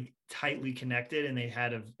 and very tightly connected. And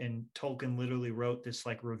and Tolkien literally wrote this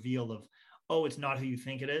like reveal of, oh, it's not who you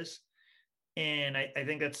think it is. And I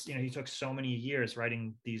think that's, he took so many years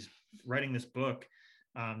writing this book,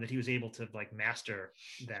 that he was able to like master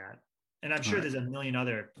that. And I'm sure there's a million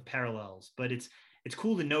other parallels, but it's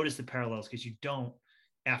cool to notice the parallels, because you don't,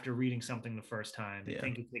 after reading something the first time. I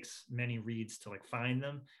think it takes many reads to like find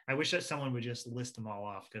them. I wish that someone would just list them all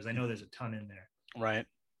off, because I know there's a ton in there. Right.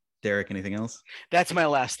 Derek, anything else? That's my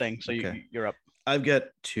last thing. So you're up. I've got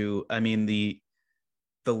 2. I mean, the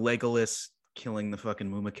Legolas killing the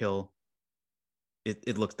fucking Mumakil,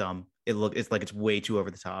 it looks dumb. It's like it's way too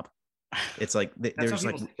over the top. It's like there's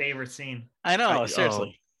like favorite scene. I know,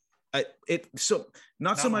 seriously.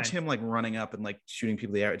 Not so much him like running up and like shooting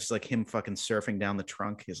people in the air. It's just like him fucking surfing down the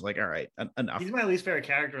trunk. He's like, all right, enough. He's my least favorite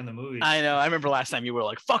character in the movie. I know. I remember last time you were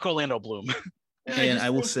like, fuck Orlando Bloom. And I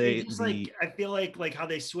will say, I feel like how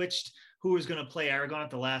they switched who was going to play Aragorn at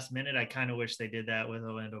the last minute. I kind of wish they did that with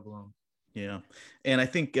Orlando Bloom. Yeah, and I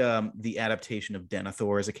think the adaptation of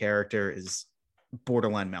Denethor as a character is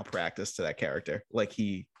borderline malpractice to that character. Like,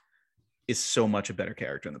 he is so much a better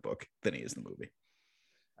character in the book than he is in the movie.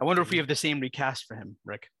 I wonder if we have the same recast for him,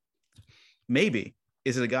 Rick. Maybe.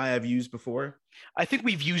 Is it a guy I've used before? I think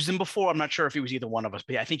we've used him before. I'm not sure if he was either one of us,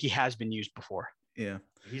 but I think he has been used before. Yeah.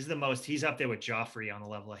 He's up there with Joffrey on the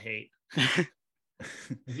level of hate.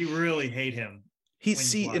 You really hate him.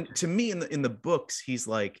 To me in the books, he's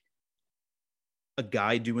like a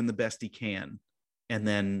guy doing the best he can. And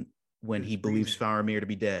then when he believes Faramir to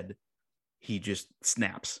be dead, he just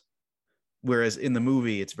snaps. Whereas in the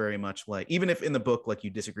movie, it's very much like, even if in the book, like, you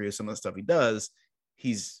disagree with some of the stuff he does,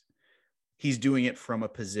 he's doing it from a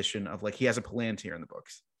position of like, he has a Palantir in the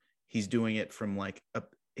books. He's doing it from like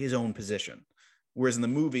his own position. Whereas in the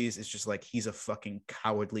movies, it's just like, he's a fucking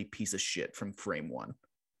cowardly piece of shit from frame 1.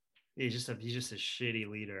 He's just a shitty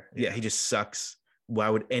leader. Yeah, he just sucks. Why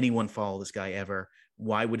would anyone follow this guy ever?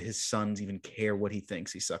 Why would his sons even care what he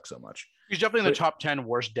thinks? He sucks so much. He's definitely in the top 10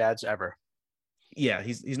 worst dads ever. Yeah,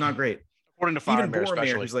 he's not great. According to Faramir, Even Boromir,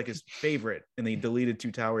 especially. who's like his favorite in the deleted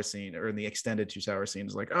 2 Towers scene, or in the extended 2 Towers scene,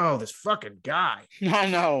 is like, oh, this fucking guy. I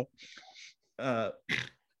know.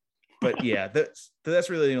 But yeah, that's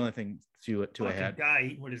really the only thing to I had.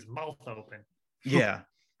 Guy with his mouth open. Yeah,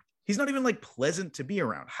 he's not even like pleasant to be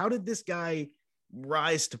around. How did this guy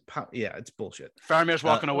rise to power? Yeah, it's bullshit. Faramir's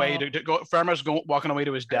walking away Faramir's walking away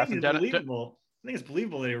to his death. I think it's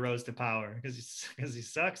believable that he rose to power because he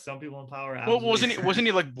sucks. Some people in power. Well, wasn't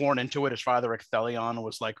he like born into it? His father, Ecthelion,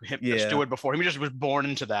 was like a steward before him. He just was born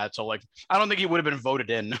into that. So like, I don't think he would have been voted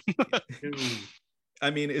in. I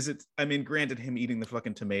mean, granted, him eating the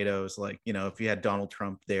fucking tomatoes, like, if you had Donald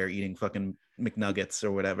Trump there eating fucking McNuggets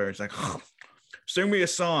or whatever, it's like, oh, sing me a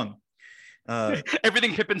song.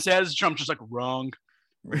 Everything Pippin says, Trump's just like, wrong,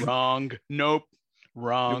 nope,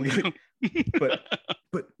 wrong.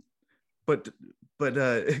 But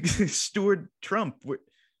Steward Trump,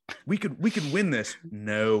 we could win this.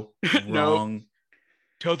 No, wrong. Nope.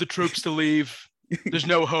 Tell the troops to leave. There's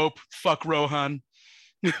no hope. Fuck Rohan.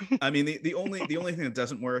 I mean, the only thing that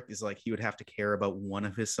doesn't work is like, he would have to care about one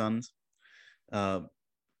of his sons.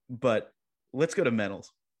 But let's go to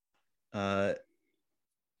medals.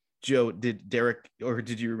 Joe, did Derek, or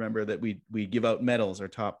did you remember that we give out medals, our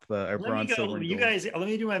top, our bronze, silver, and gold? Guys, let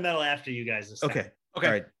me do my medal after you guys this time. Okay. All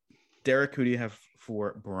right. Derek, who do you have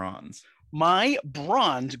for bronze? My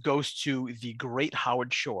bronze goes to the great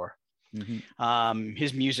Howard Shore.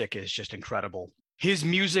 His music is just incredible. His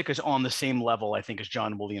music is on the same level, I think, as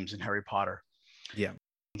John Williams and Harry Potter. Yeah.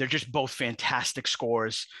 They're just both fantastic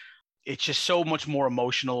scores. It's just so much more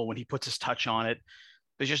emotional when he puts his touch on it.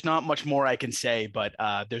 There's just not much more I can say, but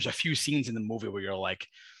there's a few scenes in the movie where you're like,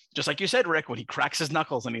 just like you said, Rick, when he cracks his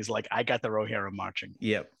knuckles and he's like, I got the Rohirrim marching.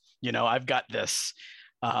 Yep. You know, I've got this.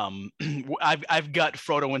 I've got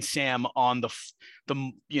Frodo and Sam on the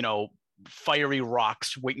you know, fiery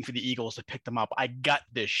rocks waiting for the eagles to pick them up. I got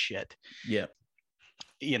this shit. Yeah.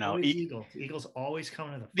 You know, Eagles always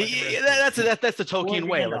coming to the that's the Tolkien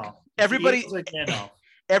way. Like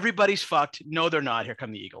everybody's fucked. No, they're not. Here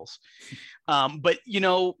come the Eagles. But you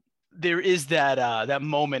know, there is that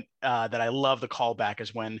moment that I love the callback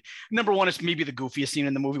is when number one is maybe the goofiest scene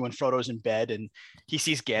in the movie when Frodo's in bed and he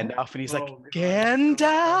sees Gandalf and he's like,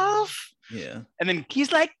 Gandalf. Yeah. And then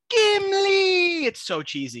he's like, Gimli. It's so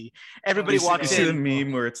cheesy. Everybody walks in. You see the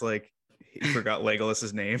meme where it's like, he forgot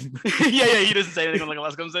Legolas's name. yeah, he doesn't say anything when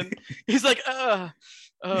Legolas comes in. He's like,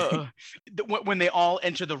 when they all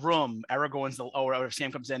enter the room, Aragorn's or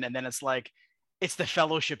Sam comes in, and then it's like, it's the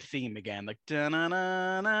Fellowship theme again, like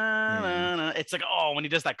da-na-na-na-na-na. It's like, oh, when he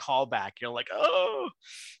does that callback, you're like, oh.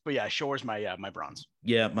 But yeah, Shore's my bronze.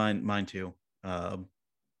 Yeah, mine too.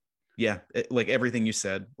 Like everything you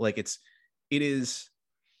said, like it is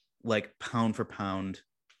like pound for pound.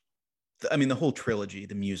 I mean, the whole trilogy,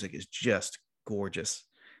 the music is just gorgeous,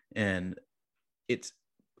 and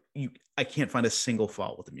I can't find a single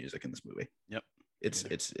fault with the music in this movie. Yep,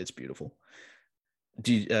 it's beautiful.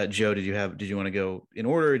 Joe, did you want to go in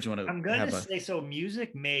order? Do you want to? I'm going to say so.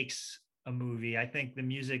 Music makes a movie. I think the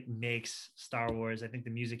music makes Star Wars. I think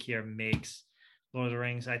the music here makes Lord of the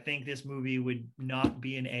Rings. I think this movie would not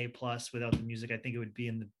be an A+ without the music. I think it would be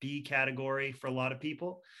in the B category for a lot of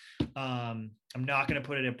people. I'm not going to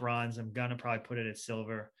put it at bronze. I'm going to probably put it at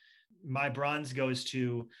silver. My bronze goes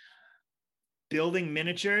to building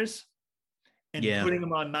miniatures and putting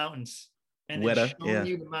them on mountains and then showing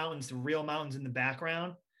you the mountains, the real mountains in the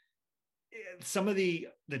background. Some of the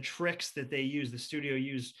tricks that they use, the studio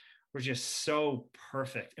used, were just so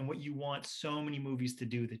perfect, and what you want so many movies to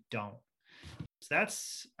do that don't. So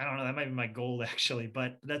that's, I don't know, that might be my goal actually,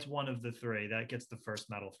 but that's one of the three that gets the first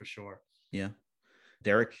medal for sure. Yeah.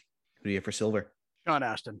 Derek, who do you have for silver? Sean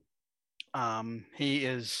Astin. He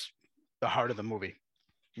is the heart of the movie,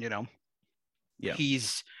 you know? Yeah.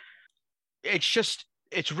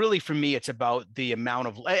 It's really, for me, it's about the amount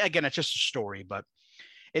of, again, it's just a story, but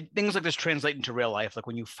things like this translate into real life. Like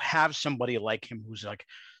when you have somebody like him, who's like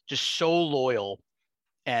just so loyal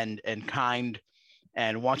and kind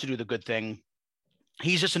and wants to do the good thing.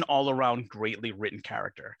 He's just an all-around greatly written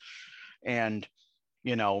character. And,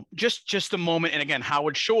 you know, just the moment. And again,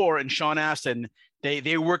 Howard Shore and Sean Astin,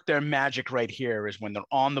 they work their magic right here is when they're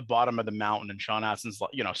on the bottom of the mountain and Sean Astin's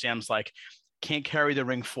like, you know, Sam's like, can't carry the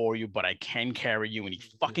ring for you, but I can carry you. And he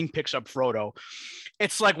fucking picks up Frodo.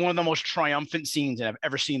 It's like one of the most triumphant scenes that I've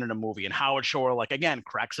ever seen in a movie. And Howard Shore, like, again,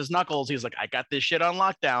 cracks his knuckles. He's like, I got this shit on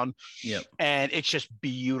lockdown. Yep. And it's just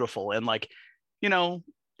beautiful. And like, you know,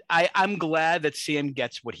 I'm glad that Sam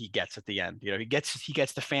gets what he gets at the end. You know, he gets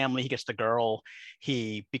the family, he gets the girl,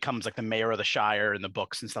 he becomes like the mayor of the Shire in the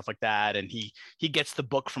books and stuff like that. And he gets the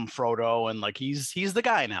book from Frodo, and like he's the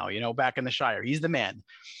guy now, you know, back in the Shire. He's the man.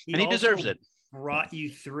 And he deserves it. Brought you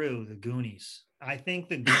through the Goonies. I think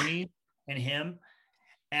the Goonies and him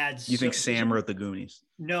adds. You think Sam wrote the Goonies?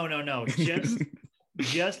 No.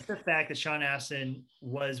 Just the fact that Sean Astin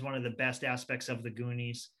was one of the best aspects of the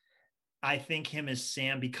Goonies. I think him as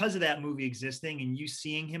Sam, because of that movie existing and you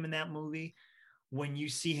seeing him in that movie, when you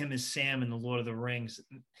see him as Sam in The Lord of the Rings,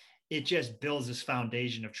 it just builds this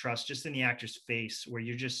foundation of trust just in the actor's face where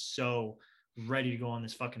you're just so ready to go on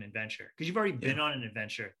this fucking adventure. Because you've already been on an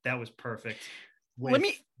adventure. That was perfect. Let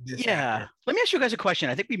me ask you guys a question.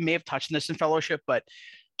 I think we may have touched on this in Fellowship, but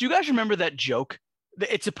do you guys remember that joke?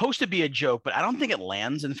 It's supposed to be a joke, but I don't think it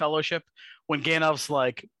lands in Fellowship when Gandalf's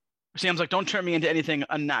like, Sam's like, don't turn me into anything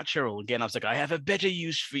unnatural. Again, I was like, I have a better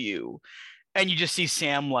use for you. And you just see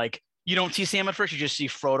Sam, like, you don't see Sam at first. You just see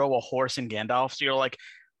Frodo, a horse, and Gandalf. So you're like,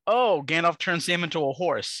 oh, Gandalf turns Sam into a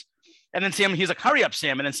horse. And then Sam, he's like, hurry up,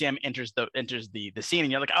 Sam. And then Sam enters the scene.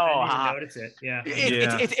 And you're like, oh, I didn't notice it. Yeah.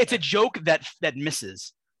 It's a joke that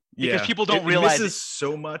misses. Because people don't realize it misses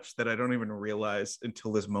so much that I don't even realize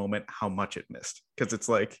until this moment how much it missed. Because it's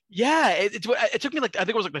like, it took me like, I think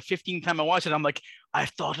it was like the 15th time I watched it. I'm like, I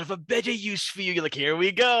thought of a better use for you. You're like, here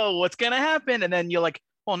we go. What's gonna happen? And then you're like,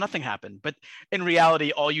 well, nothing happened. But in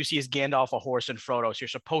reality, all you see is Gandalf, a horse, and Frodo. So you're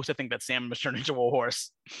supposed to think that Sam was turned into a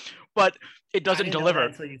horse, but it doesn't deliver.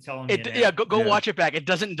 Until you tell me go watch it back. It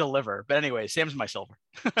doesn't deliver. But anyway, Sam's my silver.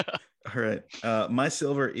 All right. My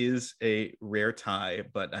silver is a rare tie,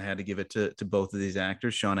 but I had to give it to both of these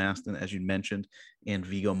actors, Sean Astin, as you mentioned, and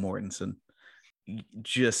Viggo Mortensen.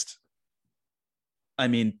 Just, I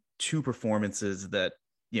mean, two performances that,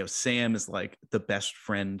 Sam is like the best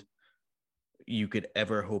friend you could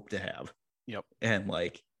ever hope to have. Yep. And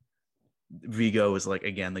like Viggo is like,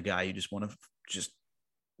 again, the guy you just want to just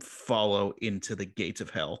follow into the gates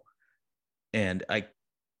of hell. And I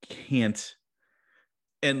can't,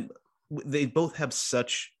 and they both have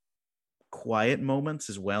such quiet moments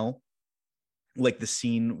as well. Like the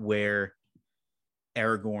scene where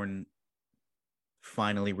Aragorn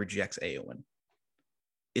finally rejects Eowyn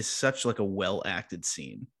is such like a well acted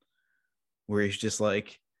scene where he's just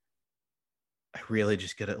like, I really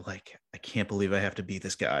just gotta like, I can't believe I have to be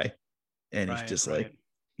this guy. And he's just like,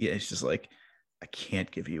 yeah, it's just like, I can't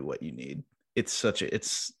give you what you need.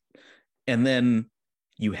 And then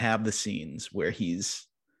you have the scenes where he's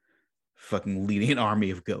fucking leading an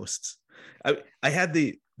army of ghosts. I had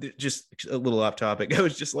just a little off topic. I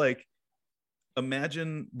was just like,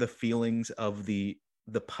 imagine the feelings of the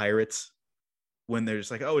pirates when they're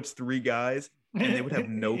just like, oh, it's three guys, and they would have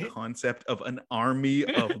no concept of an army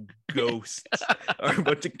of ghosts are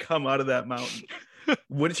about to come out of that mountain.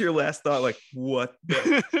 What is your last thought? Like, what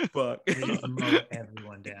the fuck? They just mow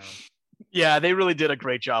everyone down. Yeah, they really did a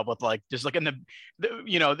great job with like just like in the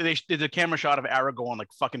they did a camera shot of Aragorn like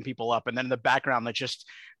fucking people up, and then in the background that just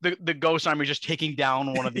the ghost army just taking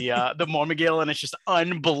down one of the Mormugil, and it's just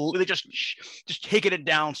unbelievable. They just taking it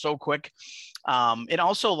down so quick. And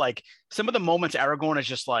also like some of the moments Aragorn is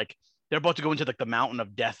just like they're about to go into like the mountain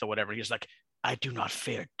of death or whatever. He's like, I do not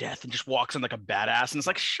fear death, and just walks in like a badass, and it's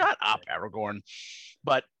like, shut up, Aragorn.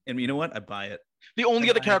 But and you know what? I buy it. The only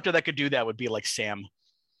other character that could do that would be like Sam.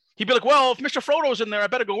 He'd be like, well, if Mr. Frodo's in there, I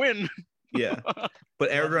better go in. Yeah.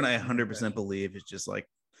 But Aragorn, I 100% believe is just like,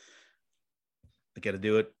 I got to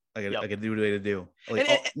do it. I got to do what I got to do.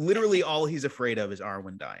 Like, literally all he's afraid of is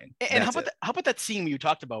Arwen dying. And how about that scene you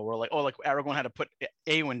talked about where like, oh, like Aragorn had to put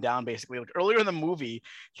Eowyn down basically. Like earlier in the movie,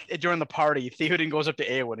 during the party, Theoden goes up to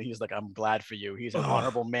Eowyn and he's like, I'm glad for you. He's an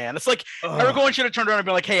honorable man. It's like Aragorn should have turned around and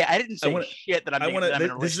been like, hey, I didn't say shit that I'm in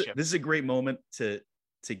a relationship. This is a great moment to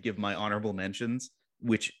give my honorable mentions,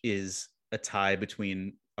 which is a tie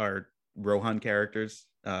between our Rohan characters,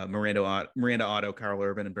 Miranda Otto, Carl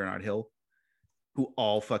Urban, and Bernard Hill, who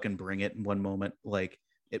all fucking bring it in one moment, like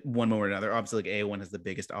at one moment or another. Obviously, like Eowyn has the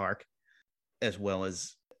biggest arc, as well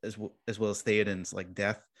as Theoden's like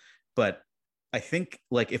death. But I think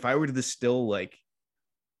like if I were to distill, like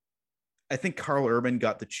I think Carl Urban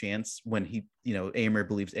got the chance when he, Éomer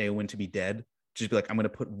believes Eowyn to be dead, just be like, I'm gonna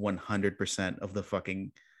put 100% of the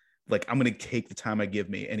fucking, like I'm gonna take the time I give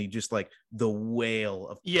me, and he just like the wail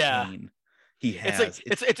of pain he has.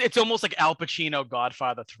 It's almost like Al Pacino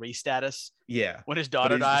Godfather 3 status. Yeah, when his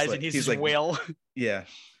daughter dies like, and he's like wail. Yeah,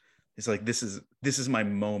 it's like this is my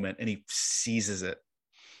moment, and he seizes it.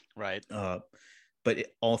 Right. But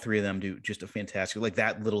all three of them do just a fantastic, like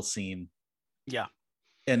that little scene. Yeah.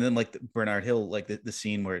 And then like Bernard Hill, like the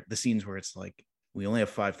scenes where it's like we only have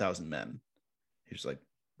 5,000 men. He's like,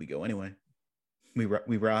 we go anyway. We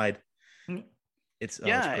ride. It's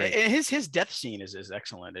great. And his death scene is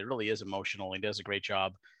excellent. It really is emotional. He does a great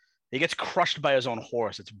job. He gets crushed by his own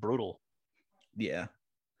horse. It's brutal. Yeah.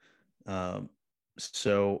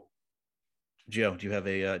 So, Joe, do you have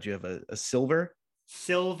a silver?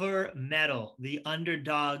 Silver medal, the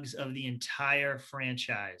underdogs of the entire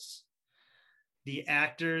franchise. The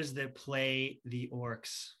actors that play the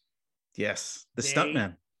orcs. Yes, the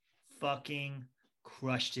stuntman. Fucking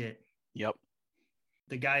crushed it. Yep.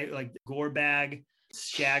 The guy like Gorbag,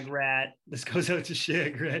 Shagrat. This goes out to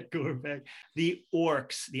Shagrat, Gorbag. The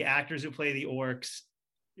orcs, the actors who play the orcs.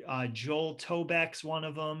 Joel Tobeck's one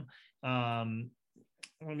of them.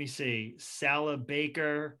 Let me see. Sala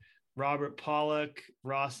Baker, Robert Pollock,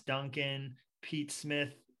 Ross Duncan, Pete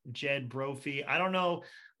Smith, Jed Brophy. I don't know.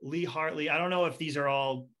 Lee Hartley. I don't know if these are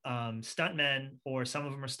all stuntmen or some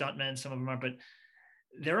of them are stuntmen, some of them aren't, but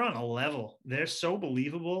they're on a level. They're so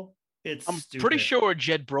believable. I'm pretty sure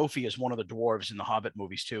Jed Brophy is one of the dwarves in the Hobbit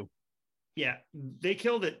movies too. Yeah, they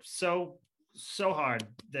killed it so hard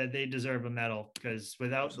that they deserve a medal, because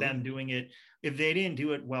without them doing it, if they didn't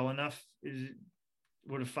do it well enough, it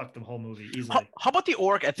would have fucked the whole movie easily. How about the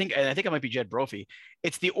orc? I think it might be Jed Brophy.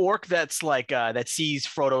 It's the orc that's like that sees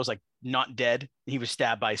Frodo's like not dead. He was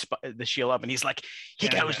stabbed by the shield up, and he's like, he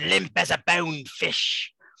goes limp as a bound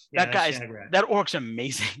fish. Yeah, that orc's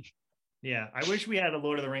amazing. Yeah, I wish we had a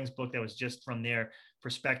Lord of the Rings book that was just from their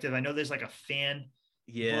perspective. I know there's like a fan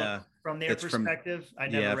book from their perspective. I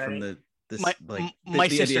never read it. this My like my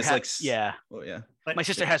the sister idea is like yeah. oh yeah. But My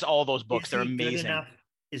sister has all those books. is They're he good amazing. enough?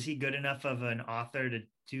 Is he good enough of an author to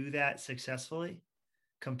do that successfully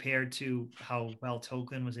compared to how well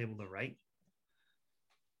Tolkien was able to write?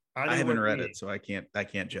 Are I they haven't worth read reading? it, so I can't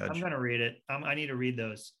judge. I'm gonna read it. I need to read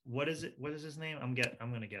those. What is it? What is his name? I'm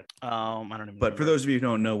gonna get. I don't even But for remember. those of you who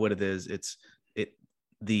don't know what it is,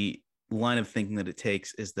 the line of thinking that it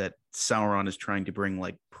takes is that Sauron is trying to bring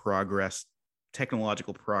like progress,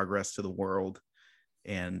 technological progress to the world,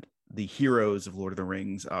 and the heroes of Lord of the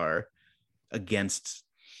Rings are against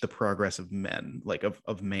the progress of men, like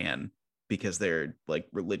of man, because they're like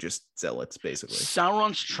religious zealots, basically.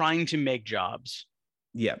 Sauron's trying to make jobs.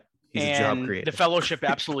 Yeah, he's a job And creator. the Fellowship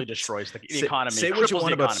absolutely destroys the economy. Say what you cripples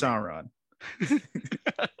want the about economy. Sauron.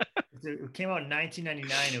 It came out in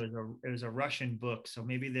 1999. It was a Russian book, so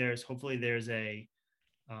maybe hopefully there's a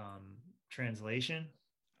translation.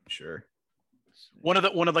 I'm sure. One of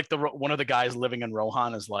the guys living in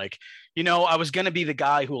Rohan is like, I was gonna be the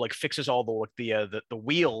guy who like fixes all the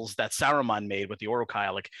wheels that Saruman made with the Uruk-hai,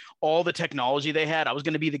 like all the technology they had. I was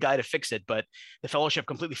gonna be the guy to fix it, but the Fellowship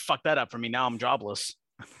completely fucked that up for me. Now I'm jobless.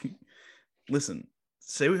 Listen,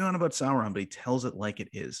 say what you want about Sauron, but he tells it like it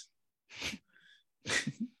is.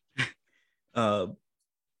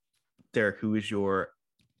 Derek, who is your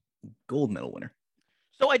gold medal winner?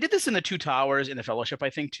 So I did this in the Two Towers in the Fellowship,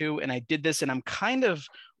 I think, too. And I did this, and I'm kind of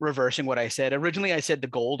reversing what I said. Originally, I said the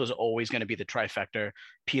gold is always going to be the trifecta: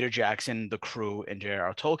 Peter Jackson, the crew, and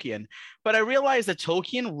J.R.R. Tolkien. But I realized that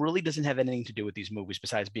Tolkien really doesn't have anything to do with these movies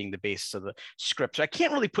besides being the basis of the script. So I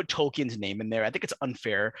can't really put Tolkien's name in there. I think it's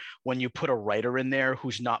unfair when you put a writer in there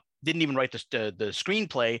who's didn't even write the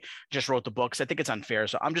screenplay, just wrote the books. I think it's unfair.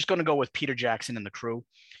 So I'm just going to go with Peter Jackson and the crew.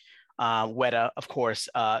 Weta, of course,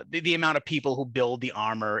 the amount of people who build the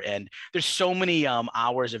armor, and there's so many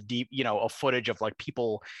hours of deep, of footage of like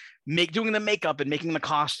people doing the makeup and making the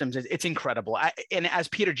costumes. It's incredible. And as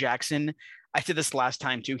Peter Jackson, I said this last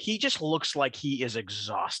time too, he just looks like he is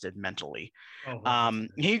exhausted mentally. I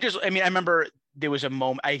remember there was a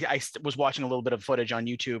moment I was watching a little bit of footage on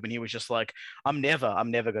YouTube, and he was just like, I'm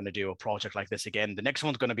never going to do a project like this again. The next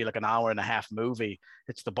one's going to be like an hour and a half movie.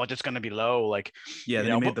 The budget's going to be low. Like, yeah,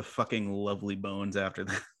 they made the fucking Lovely Bones after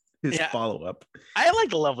his follow-up. I like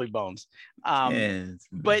the Lovely Bones. But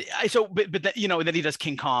then he does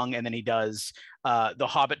King Kong, and then he does the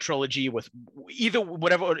Hobbit trilogy with either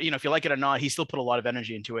whatever, if you like it or not, he still put a lot of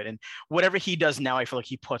energy into it. And whatever he does now, I feel like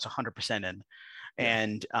he puts 100% in.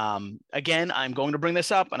 And again, I'm going to bring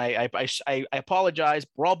this up, and I apologize.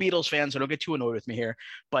 We're all Beatles fans, so don't get too annoyed with me here.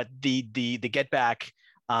 But the Get Back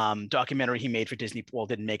documentary he made for Disney,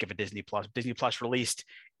 didn't make it for Disney Plus. Disney Plus released.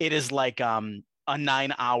 It is like a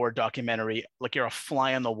 9-hour documentary, like you're a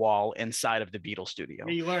fly on the wall inside of the Beatles studio.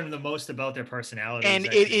 You learn the most about their personalities, and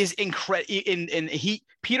it is incredible. And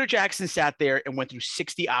Peter Jackson sat there and went through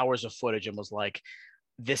 60 hours of footage and was like,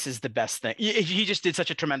 "This is the best thing." He just did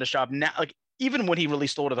such a tremendous job. Now, like, even when he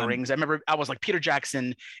released Lord of the Rings, I remember I was like, Peter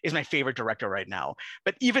Jackson is my favorite director right now.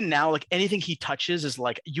 But even now, like, anything he touches is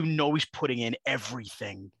like, he's putting in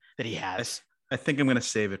everything that he has. I think I'm going to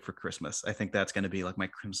save it for Christmas. I think that's going to be like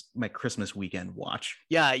my Christmas weekend watch.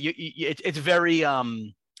 Yeah, it's very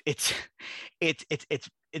it's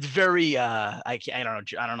very I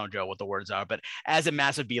don't know, Joe, what the words are, but as a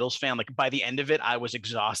massive Beatles fan, like by the end of it, I was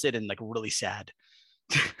exhausted and like really sad.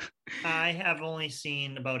 I have only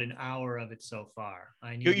seen about an hour of it so far.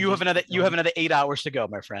 You have another 8 hours to go,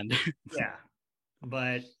 my friend. Yeah,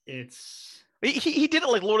 but it's he did it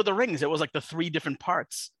like Lord of the Rings. It was like the 3 different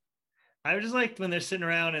parts. I was just like when they're sitting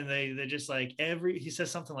around and they're just like he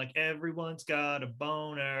says something like everyone's got a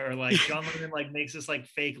boner, or like John Lennon like makes this like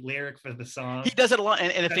fake lyric for the song. He does it a lot,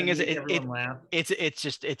 and the thing is,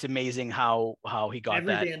 it's amazing how he got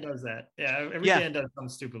that. Every band does that. Yeah, every band does something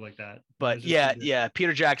stupid like that. But yeah,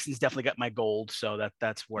 Peter Jackson's definitely got my gold, so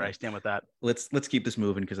that's where I stand with that. Let's keep this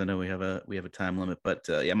moving because I know we have a time limit. But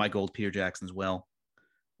my gold, Peter Jackson as well.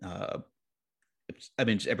 Just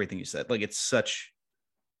everything you said, like it's such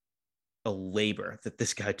a labor that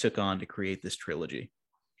this guy took on to create this trilogy,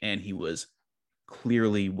 and he was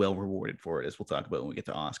clearly well rewarded for it, as we'll talk about when we get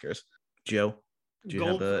to Oscars. Joe,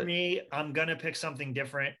 gold for me, I'm gonna pick something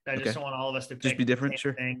different. I just don't want all of us to pick be different.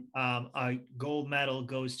 Sure. Thing. A gold medal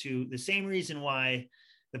goes to the same reason why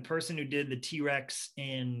the person who did the T-Rex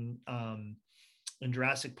in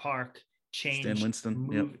Jurassic Park changed Stan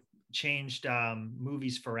Winston. Changed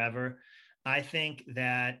movies forever. I think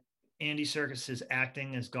that Andy Serkis's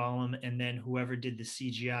acting as Gollum, and then whoever did the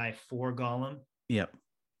CGI for Gollum. Yep.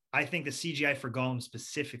 I think the CGI for Gollum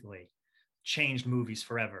specifically changed movies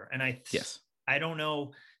forever. And I don't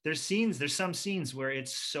know there's some scenes where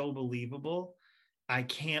it's so believable. I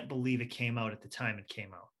can't believe it came out at the time it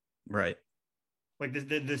came out. Right. Like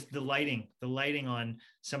the lighting on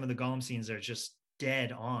some of the Gollum scenes are just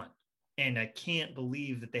dead on. And I can't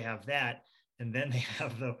believe that they have that. And then they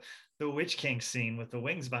have the Witch King scene with the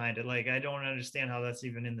wings behind it. Like, I don't understand how that's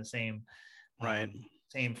even in the same,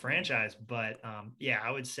 same franchise. But yeah,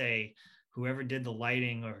 I would say whoever did the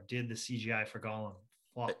lighting or did the CGI for Gollum,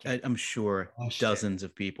 I'm sure dozens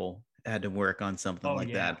of people had to work on something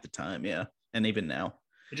that at the time. Yeah. And even now.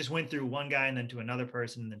 It just went through one guy and then to another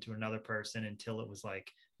person and then to another person until it was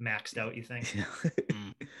like maxed out, you think?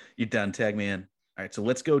 You're done. Tag me in. All right. So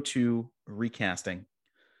let's go to recasting.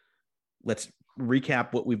 Let's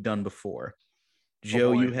recap what we've done before.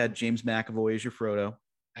 Joe, you had James McAvoy as your Frodo.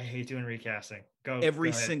 I hate doing recasting.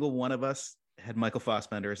 Every single one of us had Michael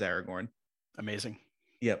Fassbender as Aragorn. Amazing.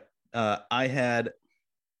 Yep. I had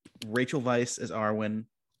Rachel Weisz as Arwen,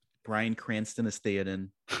 Bryan Cranston as Theoden,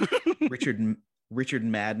 Richard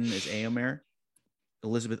Madden as Éomer,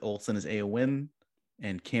 Elizabeth Olsen as Éowyn,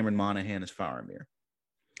 and Cameron Monaghan as Faramir.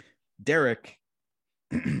 Derek,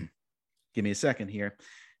 give me a second here.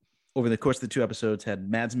 Over the course of the 2 episodes, had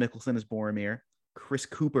Mads Mikkelsen as Boromir, Chris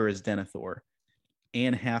Cooper as Denethor,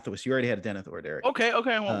 Anne Hathaway. So you already had Denethor, Derek. Okay.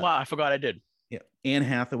 Well, wow, I forgot I did. Yeah. Anne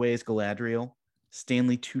Hathaway as Galadriel,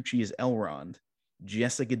 Stanley Tucci as Elrond,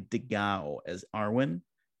 Jessica DeGao as Arwen,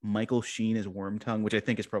 Michael Sheen as Wormtongue, which I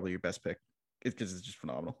think is probably your best pick because it's just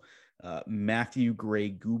phenomenal. Matthew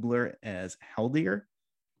Gray Gubler as Haldir,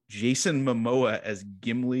 Jason Momoa as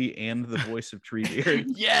Gimli and the voice of Treebeard.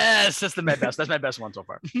 Yes, that's my best. That's my best one so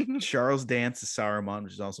far. Charles Dance as Saruman,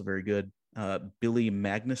 which is also very good. Billy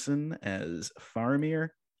Magnuson as Faramir,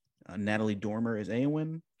 Natalie Dormer as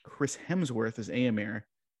Éowyn, Chris Hemsworth as Éomer,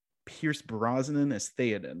 Pierce Brosnan as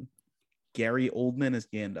Theoden, Gary Oldman as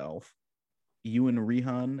Gandalf, Ewan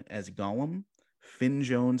Rehan as Gollum, Finn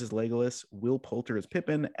Jones as Legolas, Will Poulter as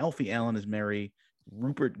Pippin, Alfie Allen as Merry,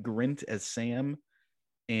 Rupert Grint as Sam,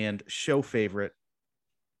 and show favorite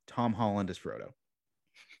Tom Holland as Frodo.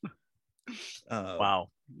 Wow.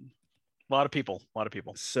 A lot of people.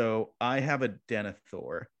 So I have a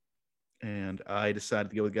Denethor, and I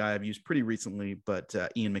decided to go with a guy I've used pretty recently, but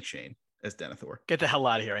Ian McShane as Denethor. Get the hell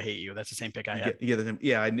out of here. I hate you. That's the same pick I had.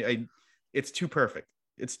 Yeah. It's too perfect.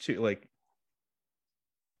 It's too like.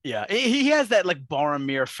 Yeah, he has that like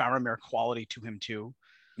Boromir, Faramir quality to him too.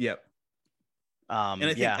 Yep. And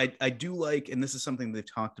I think I do like, and this is something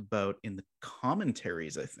they've talked about in the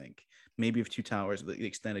commentaries, I think, maybe of Two Towers, the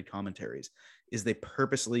extended commentaries, is they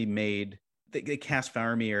purposely they cast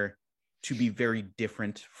Faramir to be very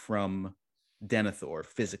different from Denethor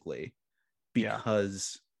physically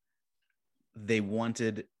because they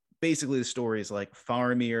wanted, basically the story is like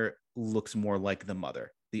Faramir looks more like the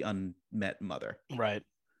mother, the unmet mother. Right.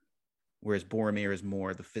 Whereas Boromir is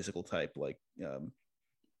more the physical type, like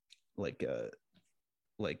Denethor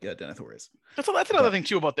is. That's another thing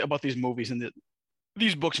too about these movies and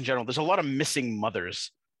these books in general. There's a lot of missing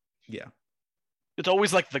mothers. Yeah, it's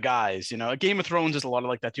always like the guys. Game of Thrones is a lot of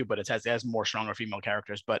like that too, but it has more stronger female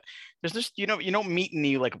characters. But there's just you don't meet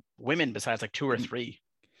any like women besides like 2 or 3.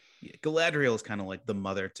 Yeah, Galadriel is kind of like the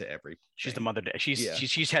mother to every. She's the mother.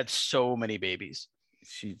 She's had so many babies.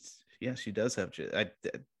 She does have.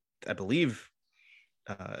 I believe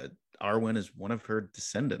Arwen is one of her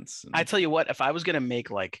descendants. I tell you what, if I was gonna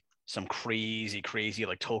make like some crazy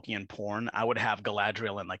like Tolkien porn, I would have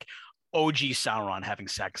Galadriel and like OG Sauron having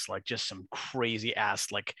sex, like just some crazy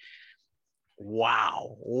ass like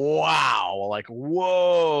wow, like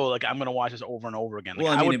whoa, like I'm gonna watch this over and over again. Like,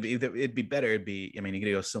 well, I mean, it'd be better. You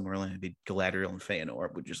gotta go Silmarillion. It'd be Galadriel and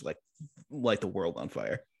Feanor would just like light the world on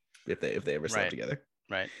fire if they ever slept together.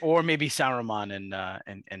 Right. Or maybe Saruman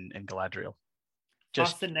and Galadriel.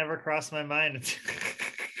 Austin never crossed my mind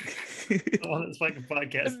on this fucking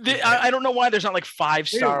podcast. I don't know why there's not like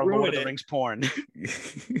 5-star Lord of the Rings porn.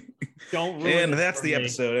 Don't ruin And that's the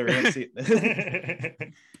episode. Everyone see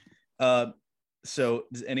it. So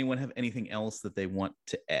does anyone have anything else that they want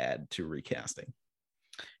to add to recasting?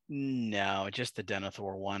 No, just the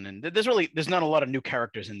Denethor one. And there's not a lot of new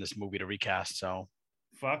characters in this movie to recast, so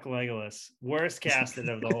fuck Legolas. Worst casted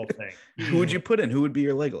of the whole thing. Who would you put in? Who would be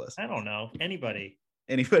your Legolas? I don't know. Anybody.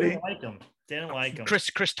 Didn't like him.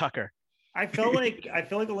 Chris Tucker. I feel like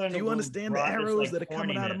Orlando. Do you understand the arrows that are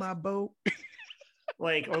coming out of my bow?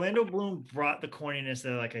 Like Orlando Bloom brought the corniness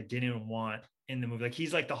that like I didn't want in the movie. Like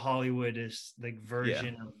he's like the Hollywood is like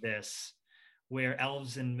version of this, where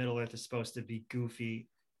elves in Middle Earth are supposed to be goofy,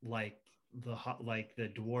 like the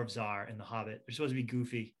dwarves are in The Hobbit. They're supposed to be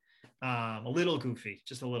goofy. A little goofy,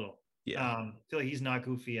 just a little. Yeah. I feel like he's not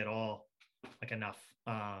goofy at all like enough.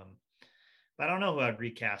 But I don't know who I'd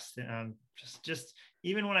recast. Just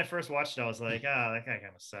even when I first watched it, I was like, that guy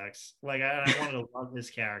kind of sucks. Like I wanted to love his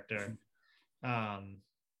character.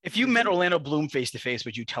 If you met Orlando Bloom face to face,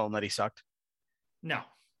 would you tell him that he sucked? No.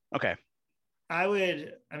 Okay. I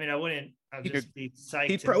would. I mean, I wouldn't. I'd just be psyched.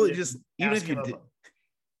 He'd probably just, even if you did.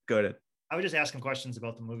 Go ahead. I would just ask him questions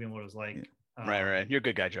about the movie and what it was like. Yeah. Right. You're a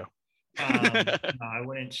good guy, Joe. No, I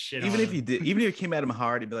wouldn't shit. Even if you did, even if you came at him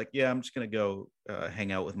hard, he'd be like, "Yeah, I'm just gonna go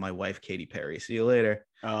hang out with my wife, Katy Perry. See you later."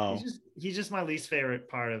 Oh, he's just my least favorite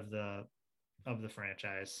part of the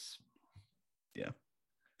franchise. Yeah.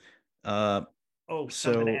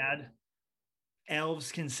 Something to add.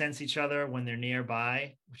 Elves can sense each other when they're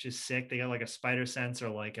nearby, which is sick. They got like a spider sense or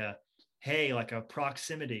like a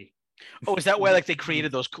proximity. Oh, is that why like they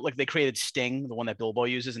created those? Like they created Sting, the one that Bilbo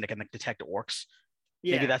uses, and they can like detect orcs.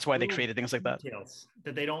 Yeah, maybe that's why they created things like that.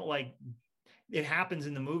 That they don't like. It happens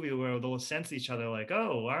in the movie where they'll sense each other, like,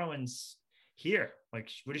 "Oh, Arwen's here. Like,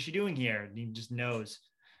 what is she doing here?" And he just knows.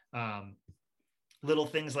 Little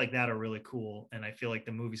things like that are really cool, and I feel like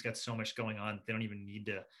the movie's got so much going on. They don't even need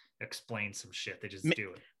to explain some shit. They just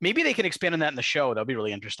do it. Maybe they can expand on that in the show. That'd be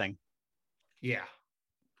really interesting. Yeah.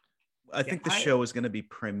 I think the show is going to be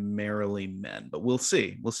primarily men, but we'll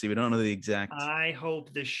see. We don't know the exact. I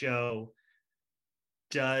hope the show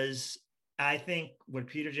does. I think what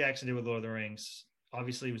Peter Jackson did with Lord of the Rings,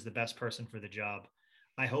 obviously he was the best person for the job.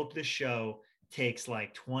 I hope the show takes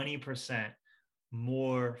like 20%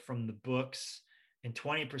 more from the books and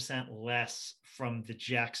 20% less from the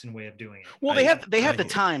Jackson way of doing it. Well, they have the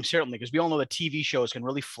time, certainly, because we all know that TV shows can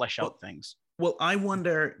really flesh out things. Well, I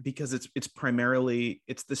wonder, because it's primarily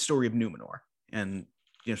the story of Numenor and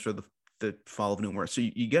sort of the fall of Numenor. So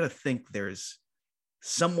you got to think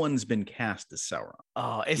someone's been cast as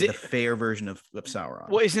Sauron. Is it a fair version of Sauron?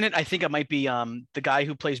 Well, isn't it? I think it might be the guy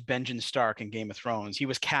who plays Benjen Stark in Game of Thrones. He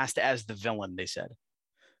was cast as the villain, they said.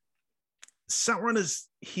 Sauron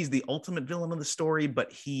he's the ultimate villain of the story,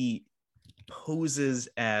 but he poses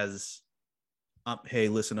as, hey,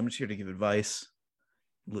 listen, I'm just here to give advice.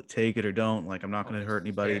 Take it or don't. Like, I'm not going to hurt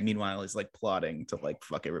anybody. Yeah. Meanwhile, he's like plotting to like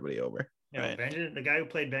fuck everybody over. Yeah, right. The guy who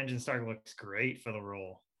played Benjen Stark looks great for the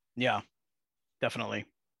role. Yeah, definitely.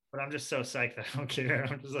 But I'm just so psyched that I don't care.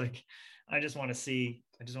 I'm just like, I just want to see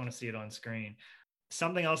it on screen.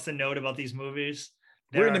 Something else to note about these movies.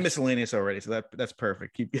 We're into miscellaneous already, so that's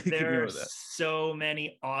perfect. Keep there are so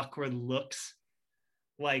many awkward looks,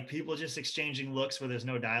 like people just exchanging looks where there's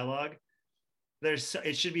no dialogue.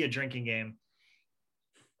 It should be a drinking game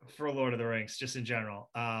for Lord of the Rings, just in general,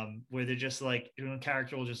 where they're just like, one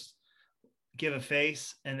character will just give a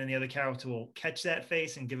face, and then the other character will catch that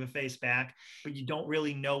face and give a face back, but you don't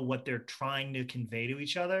really know what they're trying to convey to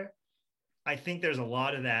each other. I think there's a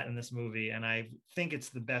lot of that in this movie, and I think it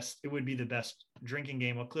would be the best drinking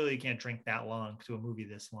game. Well, clearly you can't drink that long to a movie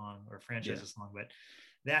this long or a franchise this long, but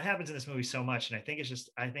that happens in this movie so much. And I think it's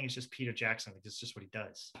just Peter Jackson. It's just what he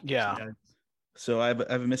does. Yeah. So I have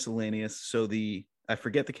a miscellaneous. So I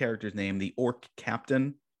forget the character's name, the orc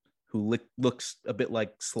captain who looks a bit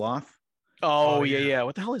like Sloth. Oh yeah.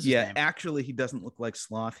 What the hell is his name? Actually, he doesn't look like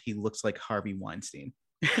Sloth. He looks like Harvey Weinstein.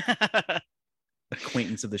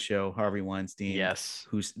 Acquaintance of the show, Harvey Weinstein. Yes.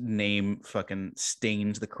 Whose name fucking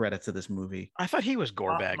stains the credits of this movie. I thought he was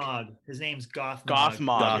Gorbag. Gothmog. His name's Gothmog.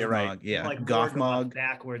 Gothmog. You're right. Yeah. Like Gothmog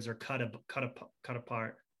backwards or cut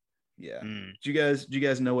apart. Yeah. Do you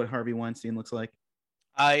guys know what Harvey Weinstein looks like?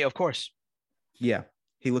 Of course. Yeah.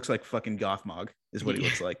 He looks like fucking Gothmog is what he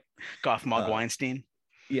looks like. Gothmog Weinstein.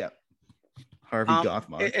 Yeah. Harvey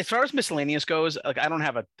Gothmog. As far as miscellaneous goes, like I don't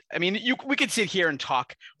have we could sit here and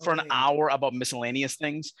talk for an hour about miscellaneous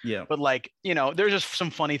things. Yeah. But like, there's just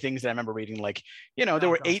some funny things that I remember reading. Like, there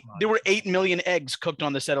were 8 million eggs cooked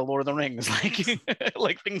on the set of Lord of the Rings, like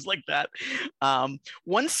like things like that.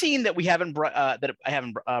 One scene that I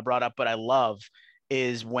haven't brought up, but I love,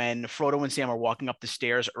 is when Frodo and Sam are walking up the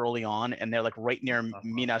stairs early on, and they're like right near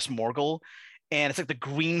Minas Morgul. And it's like the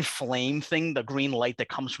green flame thing, the green light that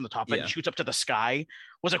comes from the top of it and shoots up to the sky.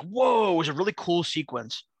 Was like, whoa, it was a really cool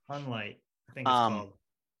sequence. Unlight, I think it's called.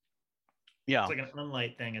 Yeah. It's like an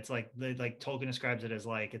unlight thing. It's like Tolkien describes it as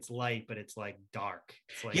like, it's light, but it's like dark.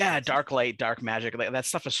 It's like, dark light, dark magic. Like that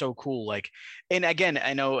stuff is so cool. Like, and again,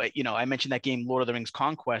 I know, I mentioned that game, Lord of the Rings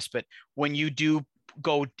Conquest, but when you do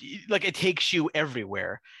go, like, it takes you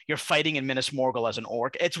everywhere. You're fighting in Minas Morgul as an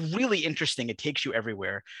orc. It's really interesting. It takes you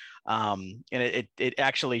everywhere. And it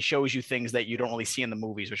actually shows you things that you don't really see in the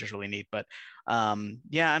movies, which is really neat. But I'm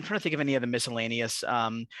trying to think of any of the miscellaneous.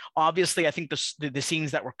 Obviously, I think the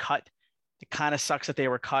scenes that were cut It kind of sucks that they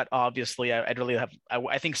were cut. Obviously, I'd really have.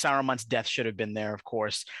 I think Saruman's death should have been there. Of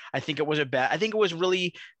course, I think it was I think it was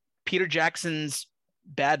really Peter Jackson's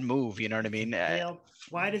bad move. You know what I mean?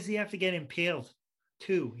 Why does he have to get impaled?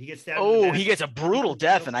 Too. He gets stabbed. Oh, he gets a brutal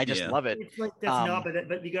death, and I just love it. It's like that's not.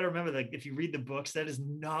 But you got to remember that if you read the books, that is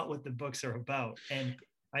not what the books are about. And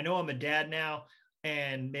I know I'm a dad now,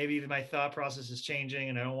 and maybe even my thought process is changing,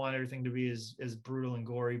 and I don't want everything to be as brutal and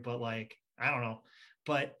gory. But like, I don't know.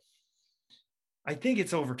 But I think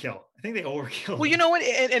it's overkill. I think they overkill. Well, you know what?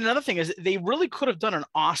 And another thing is they really could have done an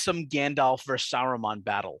awesome Gandalf versus Saruman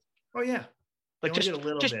battle. Oh yeah. Like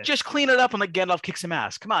just clean it up and let Gandalf kick some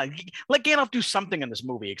ass. Come on, let Gandalf do something in this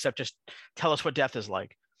movie except just tell us what death is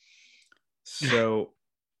like. So,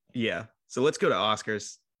 yeah. So let's go to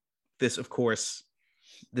Oscars. This, of course,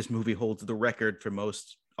 this movie holds the record for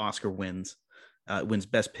most Oscar wins. It wins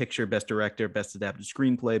Best Picture, Best Director, Best Adapted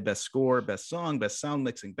Screenplay, Best Score, Best Song, Best Sound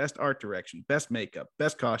Mixing, Best Art Direction, Best Makeup,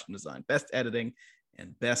 Best Costume Design, Best Editing,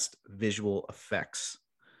 and Best Visual Effects.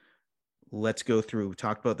 Let's go through. We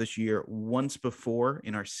talked about this year once before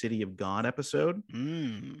in our City of God episode.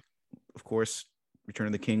 Of course, Return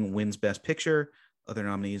of the King wins Best Picture. Other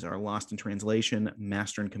nominees are Lost in Translation,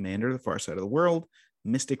 Master and Commander, The Far Side of the World,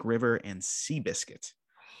 Mystic River, and Seabiscuit.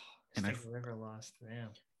 Mystic River lost, damn.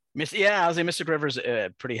 Yeah, I was saying Mystic River's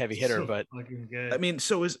a pretty heavy hitter, So but fucking good. I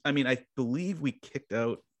mean, I believe we kicked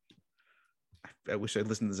out. I wish I'd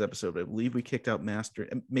listened to this episode, but I believe we kicked out Master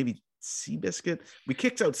and maybe Seabiscuit. We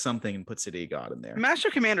kicked out something and put City of God in there. Master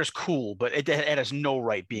Commander's cool, but it has no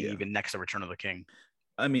right being even next to Return of the King.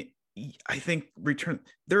 I mean, I think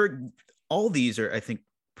all these are, I think,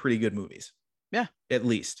 pretty good movies. Yeah. At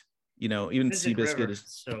least. You know, even Mystic Seabiscuit River is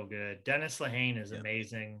so good. Dennis Lehane is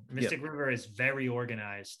amazing. Mystic River is very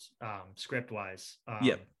organized, script wise.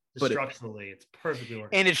 Structurally, it's perfectly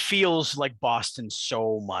organized. And it feels like Boston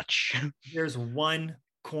so much. There's one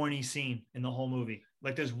corny scene in the whole movie.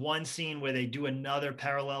 Like there's one scene where they do another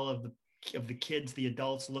parallel of the kids, the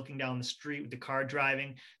adults looking down the street with the car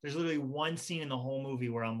driving. There's literally one scene in the whole movie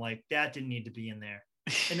where I'm like, that didn't need to be in there.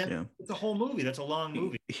 And then it's a whole movie. That's a long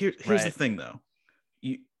movie. Here's the thing, though.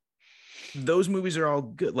 Those movies are all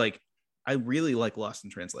good. Like, I really like Lost in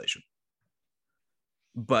Translation,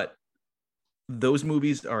 but those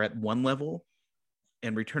movies are at one level,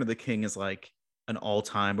 and Return of the King is like an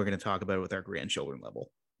all-time. We're going to talk about it with our grandchildren level.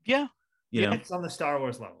 Yeah, you know, it's on the Star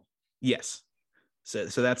Wars level. Yes. So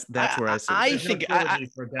that's where I say. I think.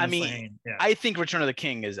 I think Return of the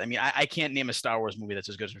King is. I mean, I can't name a Star Wars movie that's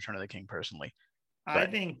as good as Return of the King personally. But I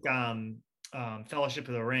think Fellowship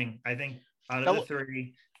of the Ring. I think out of the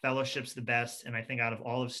three, Fellowship's the best, and I think out of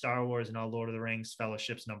all of Star Wars and all Lord of the Rings,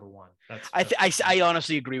 Fellowship's number one. I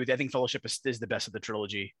honestly agree with you. I think Fellowship is the best of the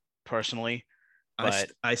trilogy, personally.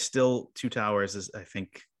 But I still Two Towers is, I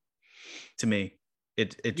think, to me,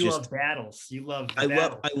 you love battles. You love. I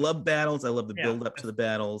love battles. I love the build up to the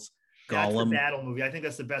battles. Gollum. That's the battle movie. I think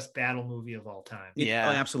that's the best battle movie of all time. Yeah,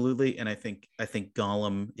 absolutely. And I think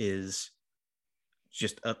Gollum is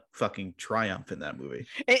just a fucking triumph in that movie.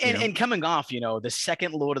 And coming off, the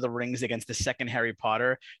second Lord of the Rings against the second Harry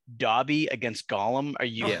Potter, Dobby against Gollum. Are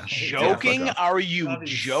you joking? Are you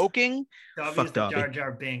joking? Dobby's the Jar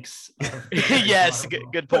Jar Binks. Yes,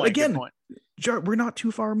 good point. But again, we're not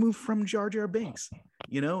too far removed from Jar Jar Binks.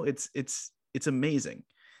 It's amazing.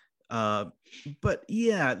 But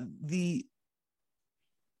yeah,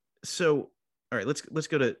 all right, let's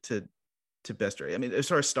go to best director. I mean, as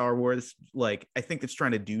far as Star Wars, like, I think it's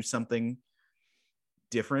trying to do something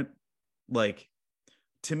different. Like,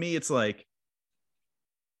 to me, it's like,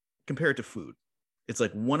 compared to food, it's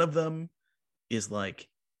like one of them is like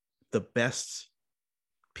the best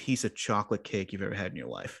piece of chocolate cake you've ever had in your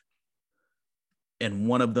life, and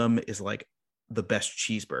one of them is like the best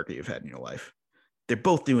cheeseburger you've had in your life. They're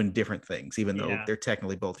both doing different things, even though they're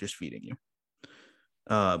technically both just feeding you.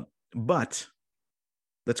 But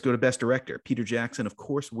let's go to Best Director. Peter Jackson, of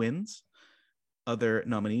course, wins. Other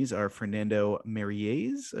nominees are Fernando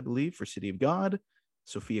Meirelles, I believe, for City of God,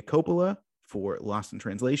 Sofia Coppola for Lost in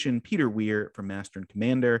Translation, Peter Weir for Master and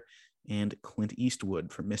Commander, and Clint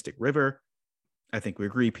Eastwood for Mystic River. I think we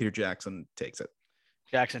agree Peter Jackson takes it.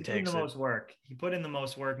 Jackson takes it. The most work. He put in the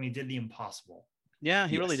most work, and he did the impossible. Yeah,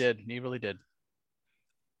 he really did. He really did.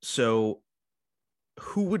 So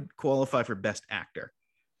who would qualify for Best Actor?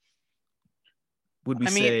 Would we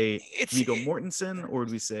say Viggo Mortensen, or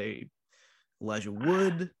would we say Elijah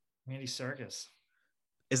Wood? Andy Serkis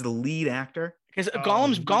is the lead actor. Because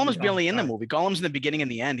Gollum's barely in the movie. Gollum's in the beginning and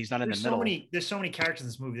the end. He's not in the middle. There's so many characters in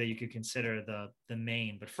this movie that you could consider the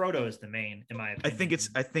main, but Frodo is the main, in my opinion.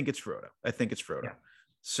 I think it's Frodo. Yeah.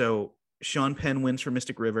 So Sean Penn wins for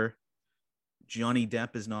Mystic River. Johnny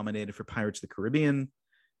Depp is nominated for Pirates of the Caribbean,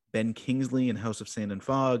 Ben Kingsley in House of Sand and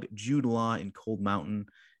Fog, Jude Law in Cold Mountain,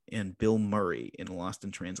 and Bill Murray in Lost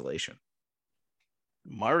in Translation.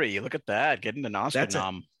 Murray, look at that, getting an Oscar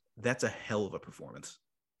nom. That's a hell of a performance.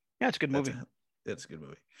 Yeah, it's a good movie. It's a good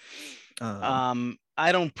movie.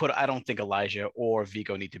 I don't think Elijah or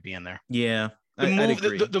Viggo need to be in there. Yeah.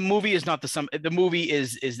 The movie is not the movie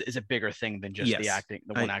is a bigger thing than just the acting.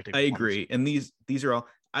 I agree. And these are all.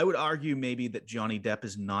 I would argue maybe that Johnny Depp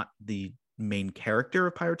is not the main character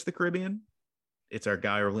of Pirates of the Caribbean. It's our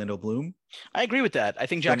guy Orlando Bloom. I agree with that. I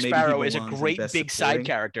think Jack Sparrow is a great big side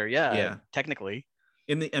character. Yeah, technically.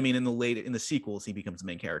 In the sequels, he becomes the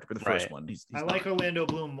main character. But the first one, he's I like Orlando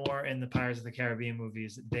Bloom more in the Pirates of the Caribbean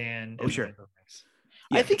movies than. Sure.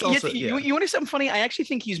 Yeah, I think also, you want to say something funny? I actually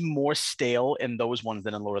think he's more stale in those ones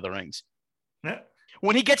than in Lord of the Rings. Yeah.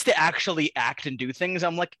 When he gets to actually act and do things,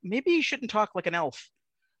 I'm like, maybe he shouldn't talk like an elf.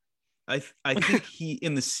 I think he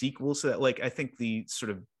in the sequels, I think the sort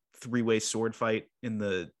of three-way sword fight in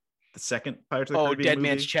the second Pirates of the Caribbean Dead movie,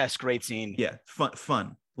 Man's Chest, great scene. Yeah,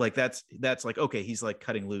 fun. Like that's like, okay, he's like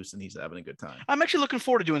cutting loose and he's having a good time. I'm actually looking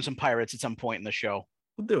forward to doing some pirates at some point in the show.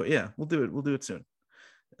 We'll do it. Yeah, we'll do it. We'll do it soon.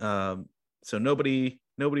 So nobody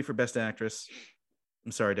for Best Actress.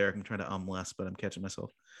 I'm sorry, Derek. I'm trying to less, but I'm catching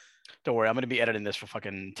myself. Don't worry, I'm going to be editing this for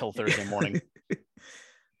fucking till Thursday morning.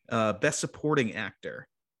 Best Supporting Actor.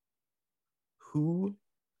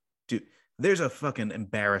 There's a fucking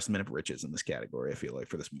embarrassment of riches in this category, I feel like,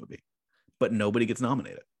 for this movie, but nobody gets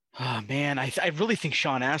nominated. Oh man, I really think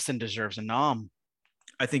Sean Astin deserves a nom.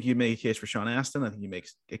 I think you'd make a case for Sean Astin. I think you make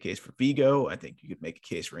a case for Viggo. I think you could make a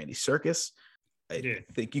case for Andy Serkis. I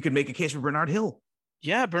think you could make a case for Bernard Hill.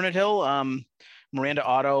 Yeah, Bernard Hill. Miranda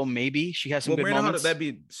Otto, maybe she has some good Miranda moments. Otto, that'd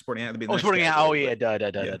be supporting. Supporting. Oh yeah,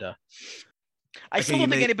 duh. I still don't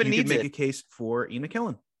think anybody needs it. You could make a case for Ian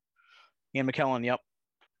McKellen. Ian McKellen, yep.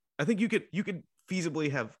 I think you could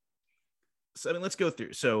feasibly have. So, I mean, let's go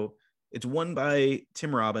through. So it's won by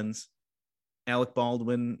Tim Robbins, Alec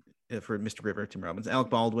Baldwin for Mr. River. Tim Robbins, Alec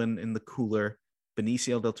Baldwin in The Cooler,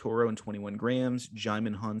 Benicio del Toro in 21 Grams,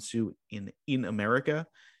 Djimon Hounsou in America,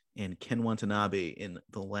 and Ken Watanabe in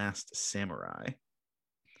The Last Samurai.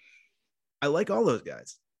 I like all those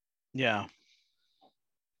guys. Yeah.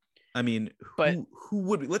 I mean, who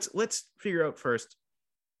would we? Let's figure out first.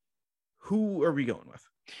 Who are we going with?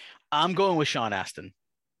 I'm going with Sean Astin.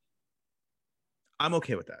 I'm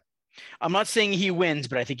okay with that. I'm not saying he wins,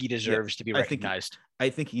 but I think he deserves to be recognized.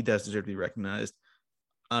 I think he does deserve to be recognized.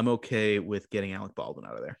 I'm okay with getting Alec Baldwin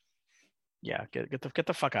out of there. Yeah, get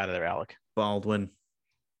the fuck out of there, Alec Baldwin.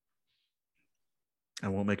 I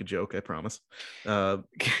won't make a joke, I promise.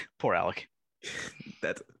 Poor Alec.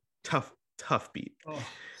 That's a tough beat. Oh,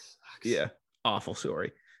 sucks. Yeah, awful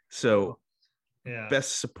story. So, yeah.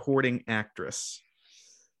 Best Supporting Actress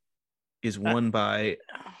is won by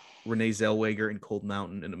Renee Zellweger in Cold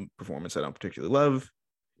Mountain in a performance I don't particularly love.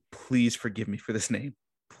 Please forgive me for this name.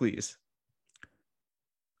 Please.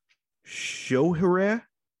 Shohreh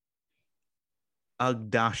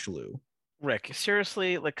Aghdashloo. Rick,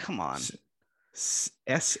 seriously? Like, come on. Shohreh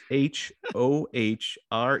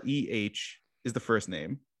is the first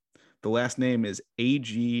name. The last name is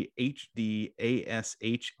Aghdashloo.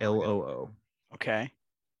 Okay.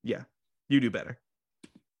 Yeah, you do better.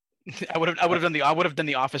 I would have done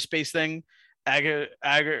the Office Space thing. Ain't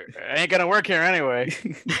gonna work here anyway.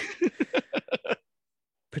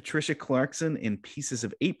 Patricia Clarkson in Pieces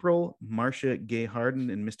of April, Marcia Gay Harden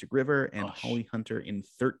in Mystic River, and Holly Hunter in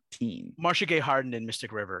 13. Marcia Gay Harden in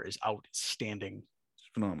Mystic River is outstanding.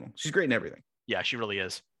 She's phenomenal. She's great in everything. Yeah, she really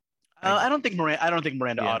is. I don't think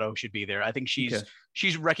Miranda Otto should be there. I think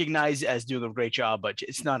she's recognized as doing a great job, but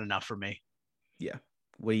it's not enough for me. Yeah.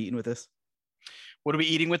 What are you eating with this? What are we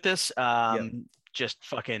eating with this? Just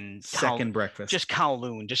fucking second breakfast. Just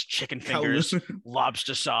Kowloon, just chicken fingers,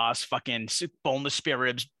 lobster sauce, fucking boneless spare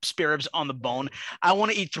ribs on the bone. I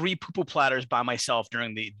want to eat 3 poo-poo platters by myself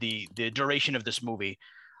during the duration of this movie.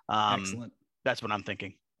 Excellent. That's what I'm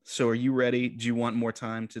thinking. So are you ready? Do you want more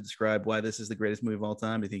time to describe why this is the greatest movie of all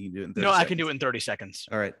time? Do you think you can do it in 30 seconds? No, I can do it in 30 seconds.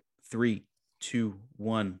 All right. 3, 2,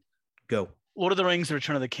 1, go. Lord of the Rings: The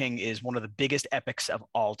Return of the King is one of the biggest epics of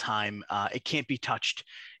all time. It can't be touched.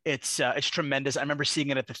 It's tremendous. I remember seeing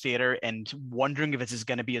it at the theater and wondering if it's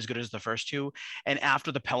going to be as good as the first two. And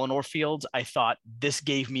after the Pelennor Fields, I thought this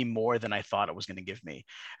gave me more than I thought it was going to give me.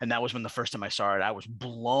 And that was when the first time I saw it, I was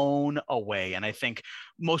blown away. And I think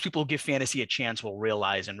most people who give fantasy a chance will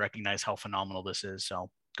realize and recognize how phenomenal this is. So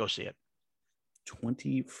go see it.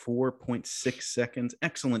 24.6 seconds.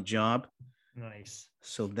 Excellent job. Nice.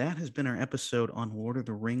 So that has been our episode on Lord of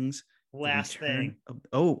the Rings. Last thing.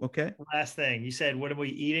 Oh, okay. Last thing. You said, what are we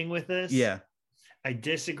eating with this? Yeah. I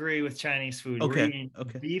disagree with Chinese food. Okay. We're eating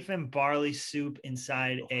beef and barley soup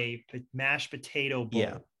inside a mashed potato bowl.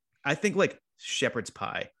 Yeah. I think like shepherd's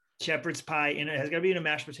pie. Shepherd's pie, and it has got to be in a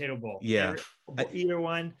mashed potato bowl. Yeah. Either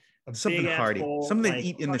one. Something hearty. Bowl, something they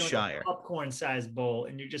eat in the Shire. Popcorn sized bowl,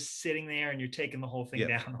 and you're just sitting there and you're taking the whole thing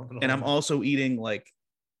down. And I'm also eating like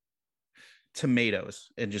tomatoes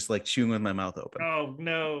and just like chewing with my mouth open. Oh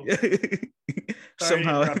no.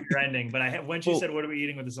 Somehow your ending, but once you said what are we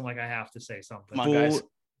eating with this, I'm like, I have to say something. Come on, guys.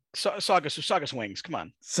 Saugus wings. Come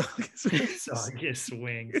on. Saugus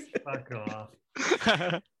wings. Fuck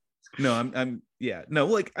off. No, I'm no,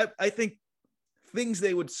 like I think things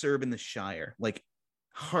they would serve in the Shire, like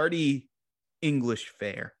hearty English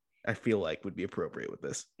fare, I feel like would be appropriate with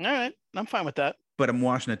this. All right, I'm fine with that. But I'm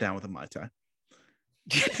washing it down with a Mai Tai.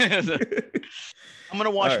 I'm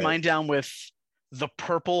gonna wash mine down with the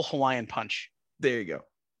purple Hawaiian punch. There you go.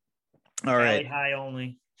 All right. High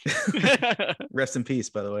only. Rest in peace,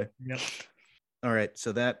 by the way. Yep. All right.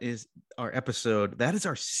 So that is our episode. That is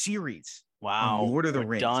our series. Wow. Lord of the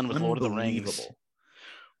Rings. Done with Lord of the Rings.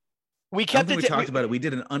 We talked about it. We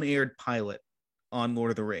did an unaired pilot on Lord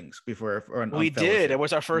of the Rings before. We did. It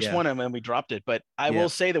was our first one, and then we dropped it. But I will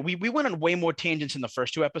say that we went on way more tangents in the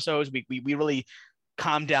first two episodes. We really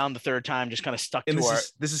calmed down the third time, just kind of stuck to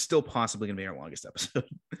this is still possibly going to be our longest episode.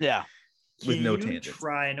 Yeah. With no tangents.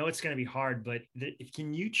 I know it's going to be hard, but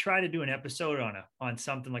can you try to do an episode on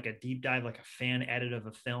something like a deep dive, like a fan edit of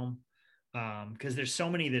a film? Because there's so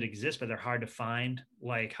many that exist, but they're hard to find,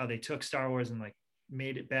 like how they took Star Wars and like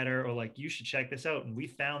made it better, or like you should check this out and we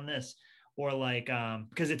found this, or like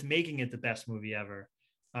because it's making it the best movie ever,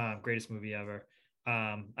 greatest movie ever.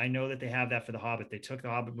 I know that they have that for The Hobbit. They took the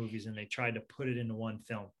Hobbit movies and they tried to put it into one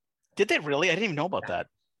film. Did they really? I didn't even know about that.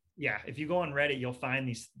 Yeah, if you go on Reddit, you'll find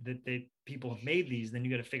these that people have made these. Then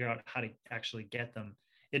you got to figure out how to actually get them.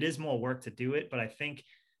 It is more work to do it, but I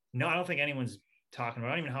don't think anyone's talking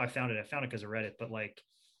about. I don't even know how I found it. I found it because of Reddit, but like,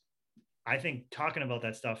 I think talking about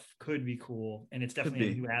that stuff could be cool, and it's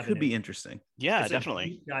definitely a new avenue. Could be interesting. Yeah,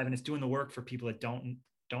 definitely. Dive, and it's doing the work for people that don't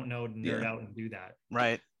know to nerd out and do that.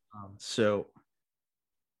 Right. So,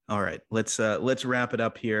 all right, let's wrap it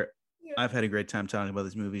up here. Yeah. I've had a great time talking about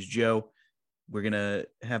these movies, Joe. We're gonna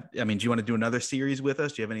have. I mean, do you want to do another series with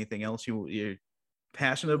us? Do you have anything else you're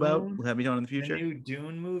passionate about? We'll have you on in the future. The new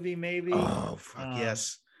Dune movie, maybe. Oh fuck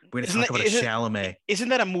yes! We're gonna talk about Chalamet. Isn't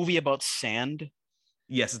that a movie about sand?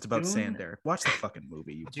 Yes, it's about sand, Derek. Watch the fucking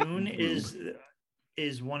movie. Dune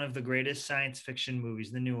is one of the greatest science fiction movies.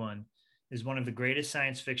 The new one is one of the greatest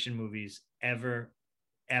science fiction movies ever.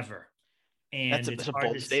 And that's a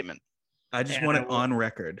bold statement. I just want it on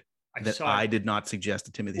record that I did not suggest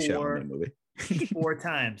a Timothée Chalamet movie. 4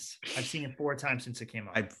 times. I've seen it 4 times since it came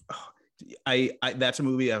out. I that's a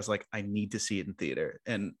movie I was like, I need to see it in theater.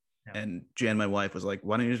 And Jan, my wife, was like,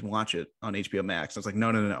 why don't you just watch it on HBO Max? I was like,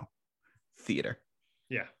 no. Theater.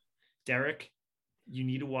 Yeah. Derek, you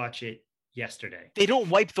need to watch it yesterday. They don't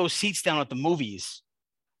wipe those seats down at the movies.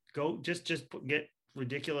 Go just get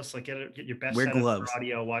ridiculous, like get your best wear setup gloves for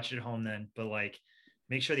audio, watch it at home then, but like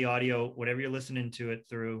make sure the audio, whatever you're listening to it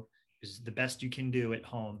through, is the best you can do at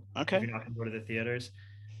home. Okay. If you're not going to go to the theaters.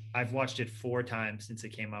 I've watched it 4 times since it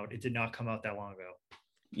came out. It did not come out that long ago.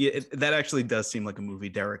 Yeah, that actually does seem like a movie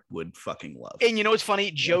Derek would fucking love. And you know what's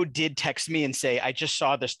funny? Joe did text me and say, I just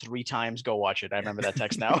saw this 3 times. Go watch it. I remember that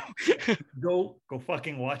text now. Go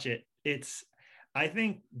fucking watch it. I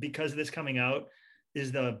think because of this coming out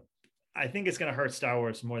I think it's going to hurt Star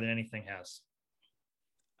Wars more than anything has.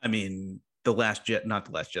 I mean, the Rise of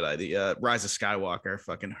Skywalker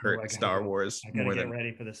fucking hurt Star Wars more than. Get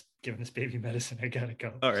ready for this. Giving this baby medicine. I gotta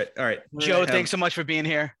go. All right. Joe, thanks so much for being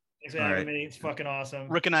here. Thanks for having me. It's fucking awesome.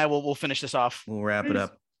 Rick and I will finish this off. We'll wrap it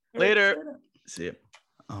up later. See you.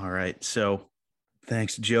 All right. So,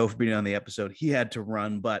 thanks to Joe for being on the episode. He had to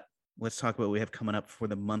run, but let's talk about what we have coming up for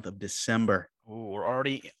the month of December. Ooh, we're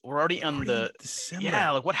already on the December.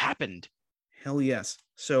 Yeah, like what happened? Hell yes.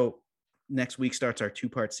 So next week starts our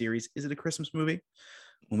 2-part series. Is it a Christmas movie?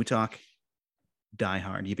 When we talk Die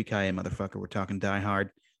Hard, yippee-ki-yay, motherfucker. We're talking Die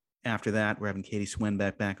Hard. After that, we're having Katie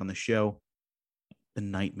Swenback back on the show. The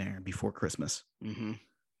Nightmare Before Christmas. Mm-hmm.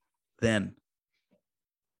 Then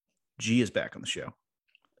G is back on the show.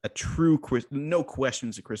 A true, no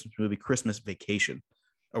questions, a Christmas movie, Christmas Vacation,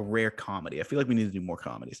 a rare comedy. I feel like we need to do more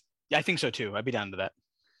comedies. Yeah, I think so too. I'd be down to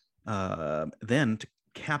that. Then to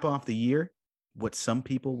cap off the year, what some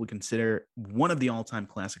people would consider one of the all-time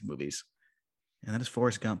classic movies, and that is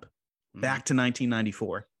Forrest Gump. Back to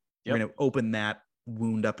 1994. Yep. We're going to open that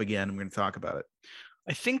wound up again. We're going to talk about it.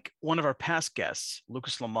 I think one of our past guests,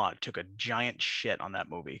 Lucas Lamont, took a giant shit on that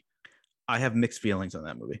movie. I have mixed feelings on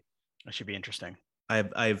that movie. That should be interesting. I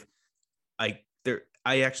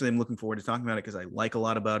actually am looking forward to talking about it because I like a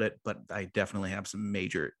lot about it, but I definitely have some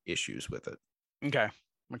major issues with it. Okay.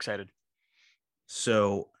 I'm excited.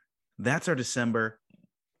 So that's our December.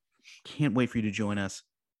 Can't wait for you to join us.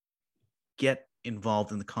 Get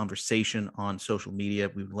involved in the conversation on social media.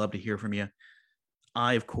 We would love to hear from you.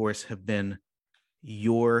 I, of course, have been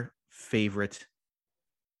your favorite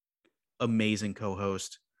amazing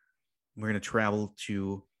co-host. We're going to travel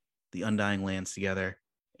to the Undying Lands together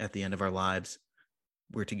at the end of our lives.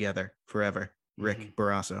 We're together forever. Rick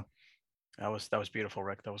Barrasso. That was beautiful,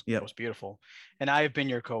 Rick. That was beautiful. And I have been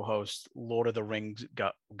your co-host, Lord of the Rings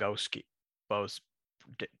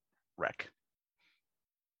Rick.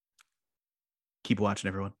 Keep watching,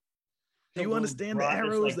 everyone. Do you understand the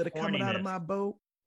arrows that are coming out of my bow?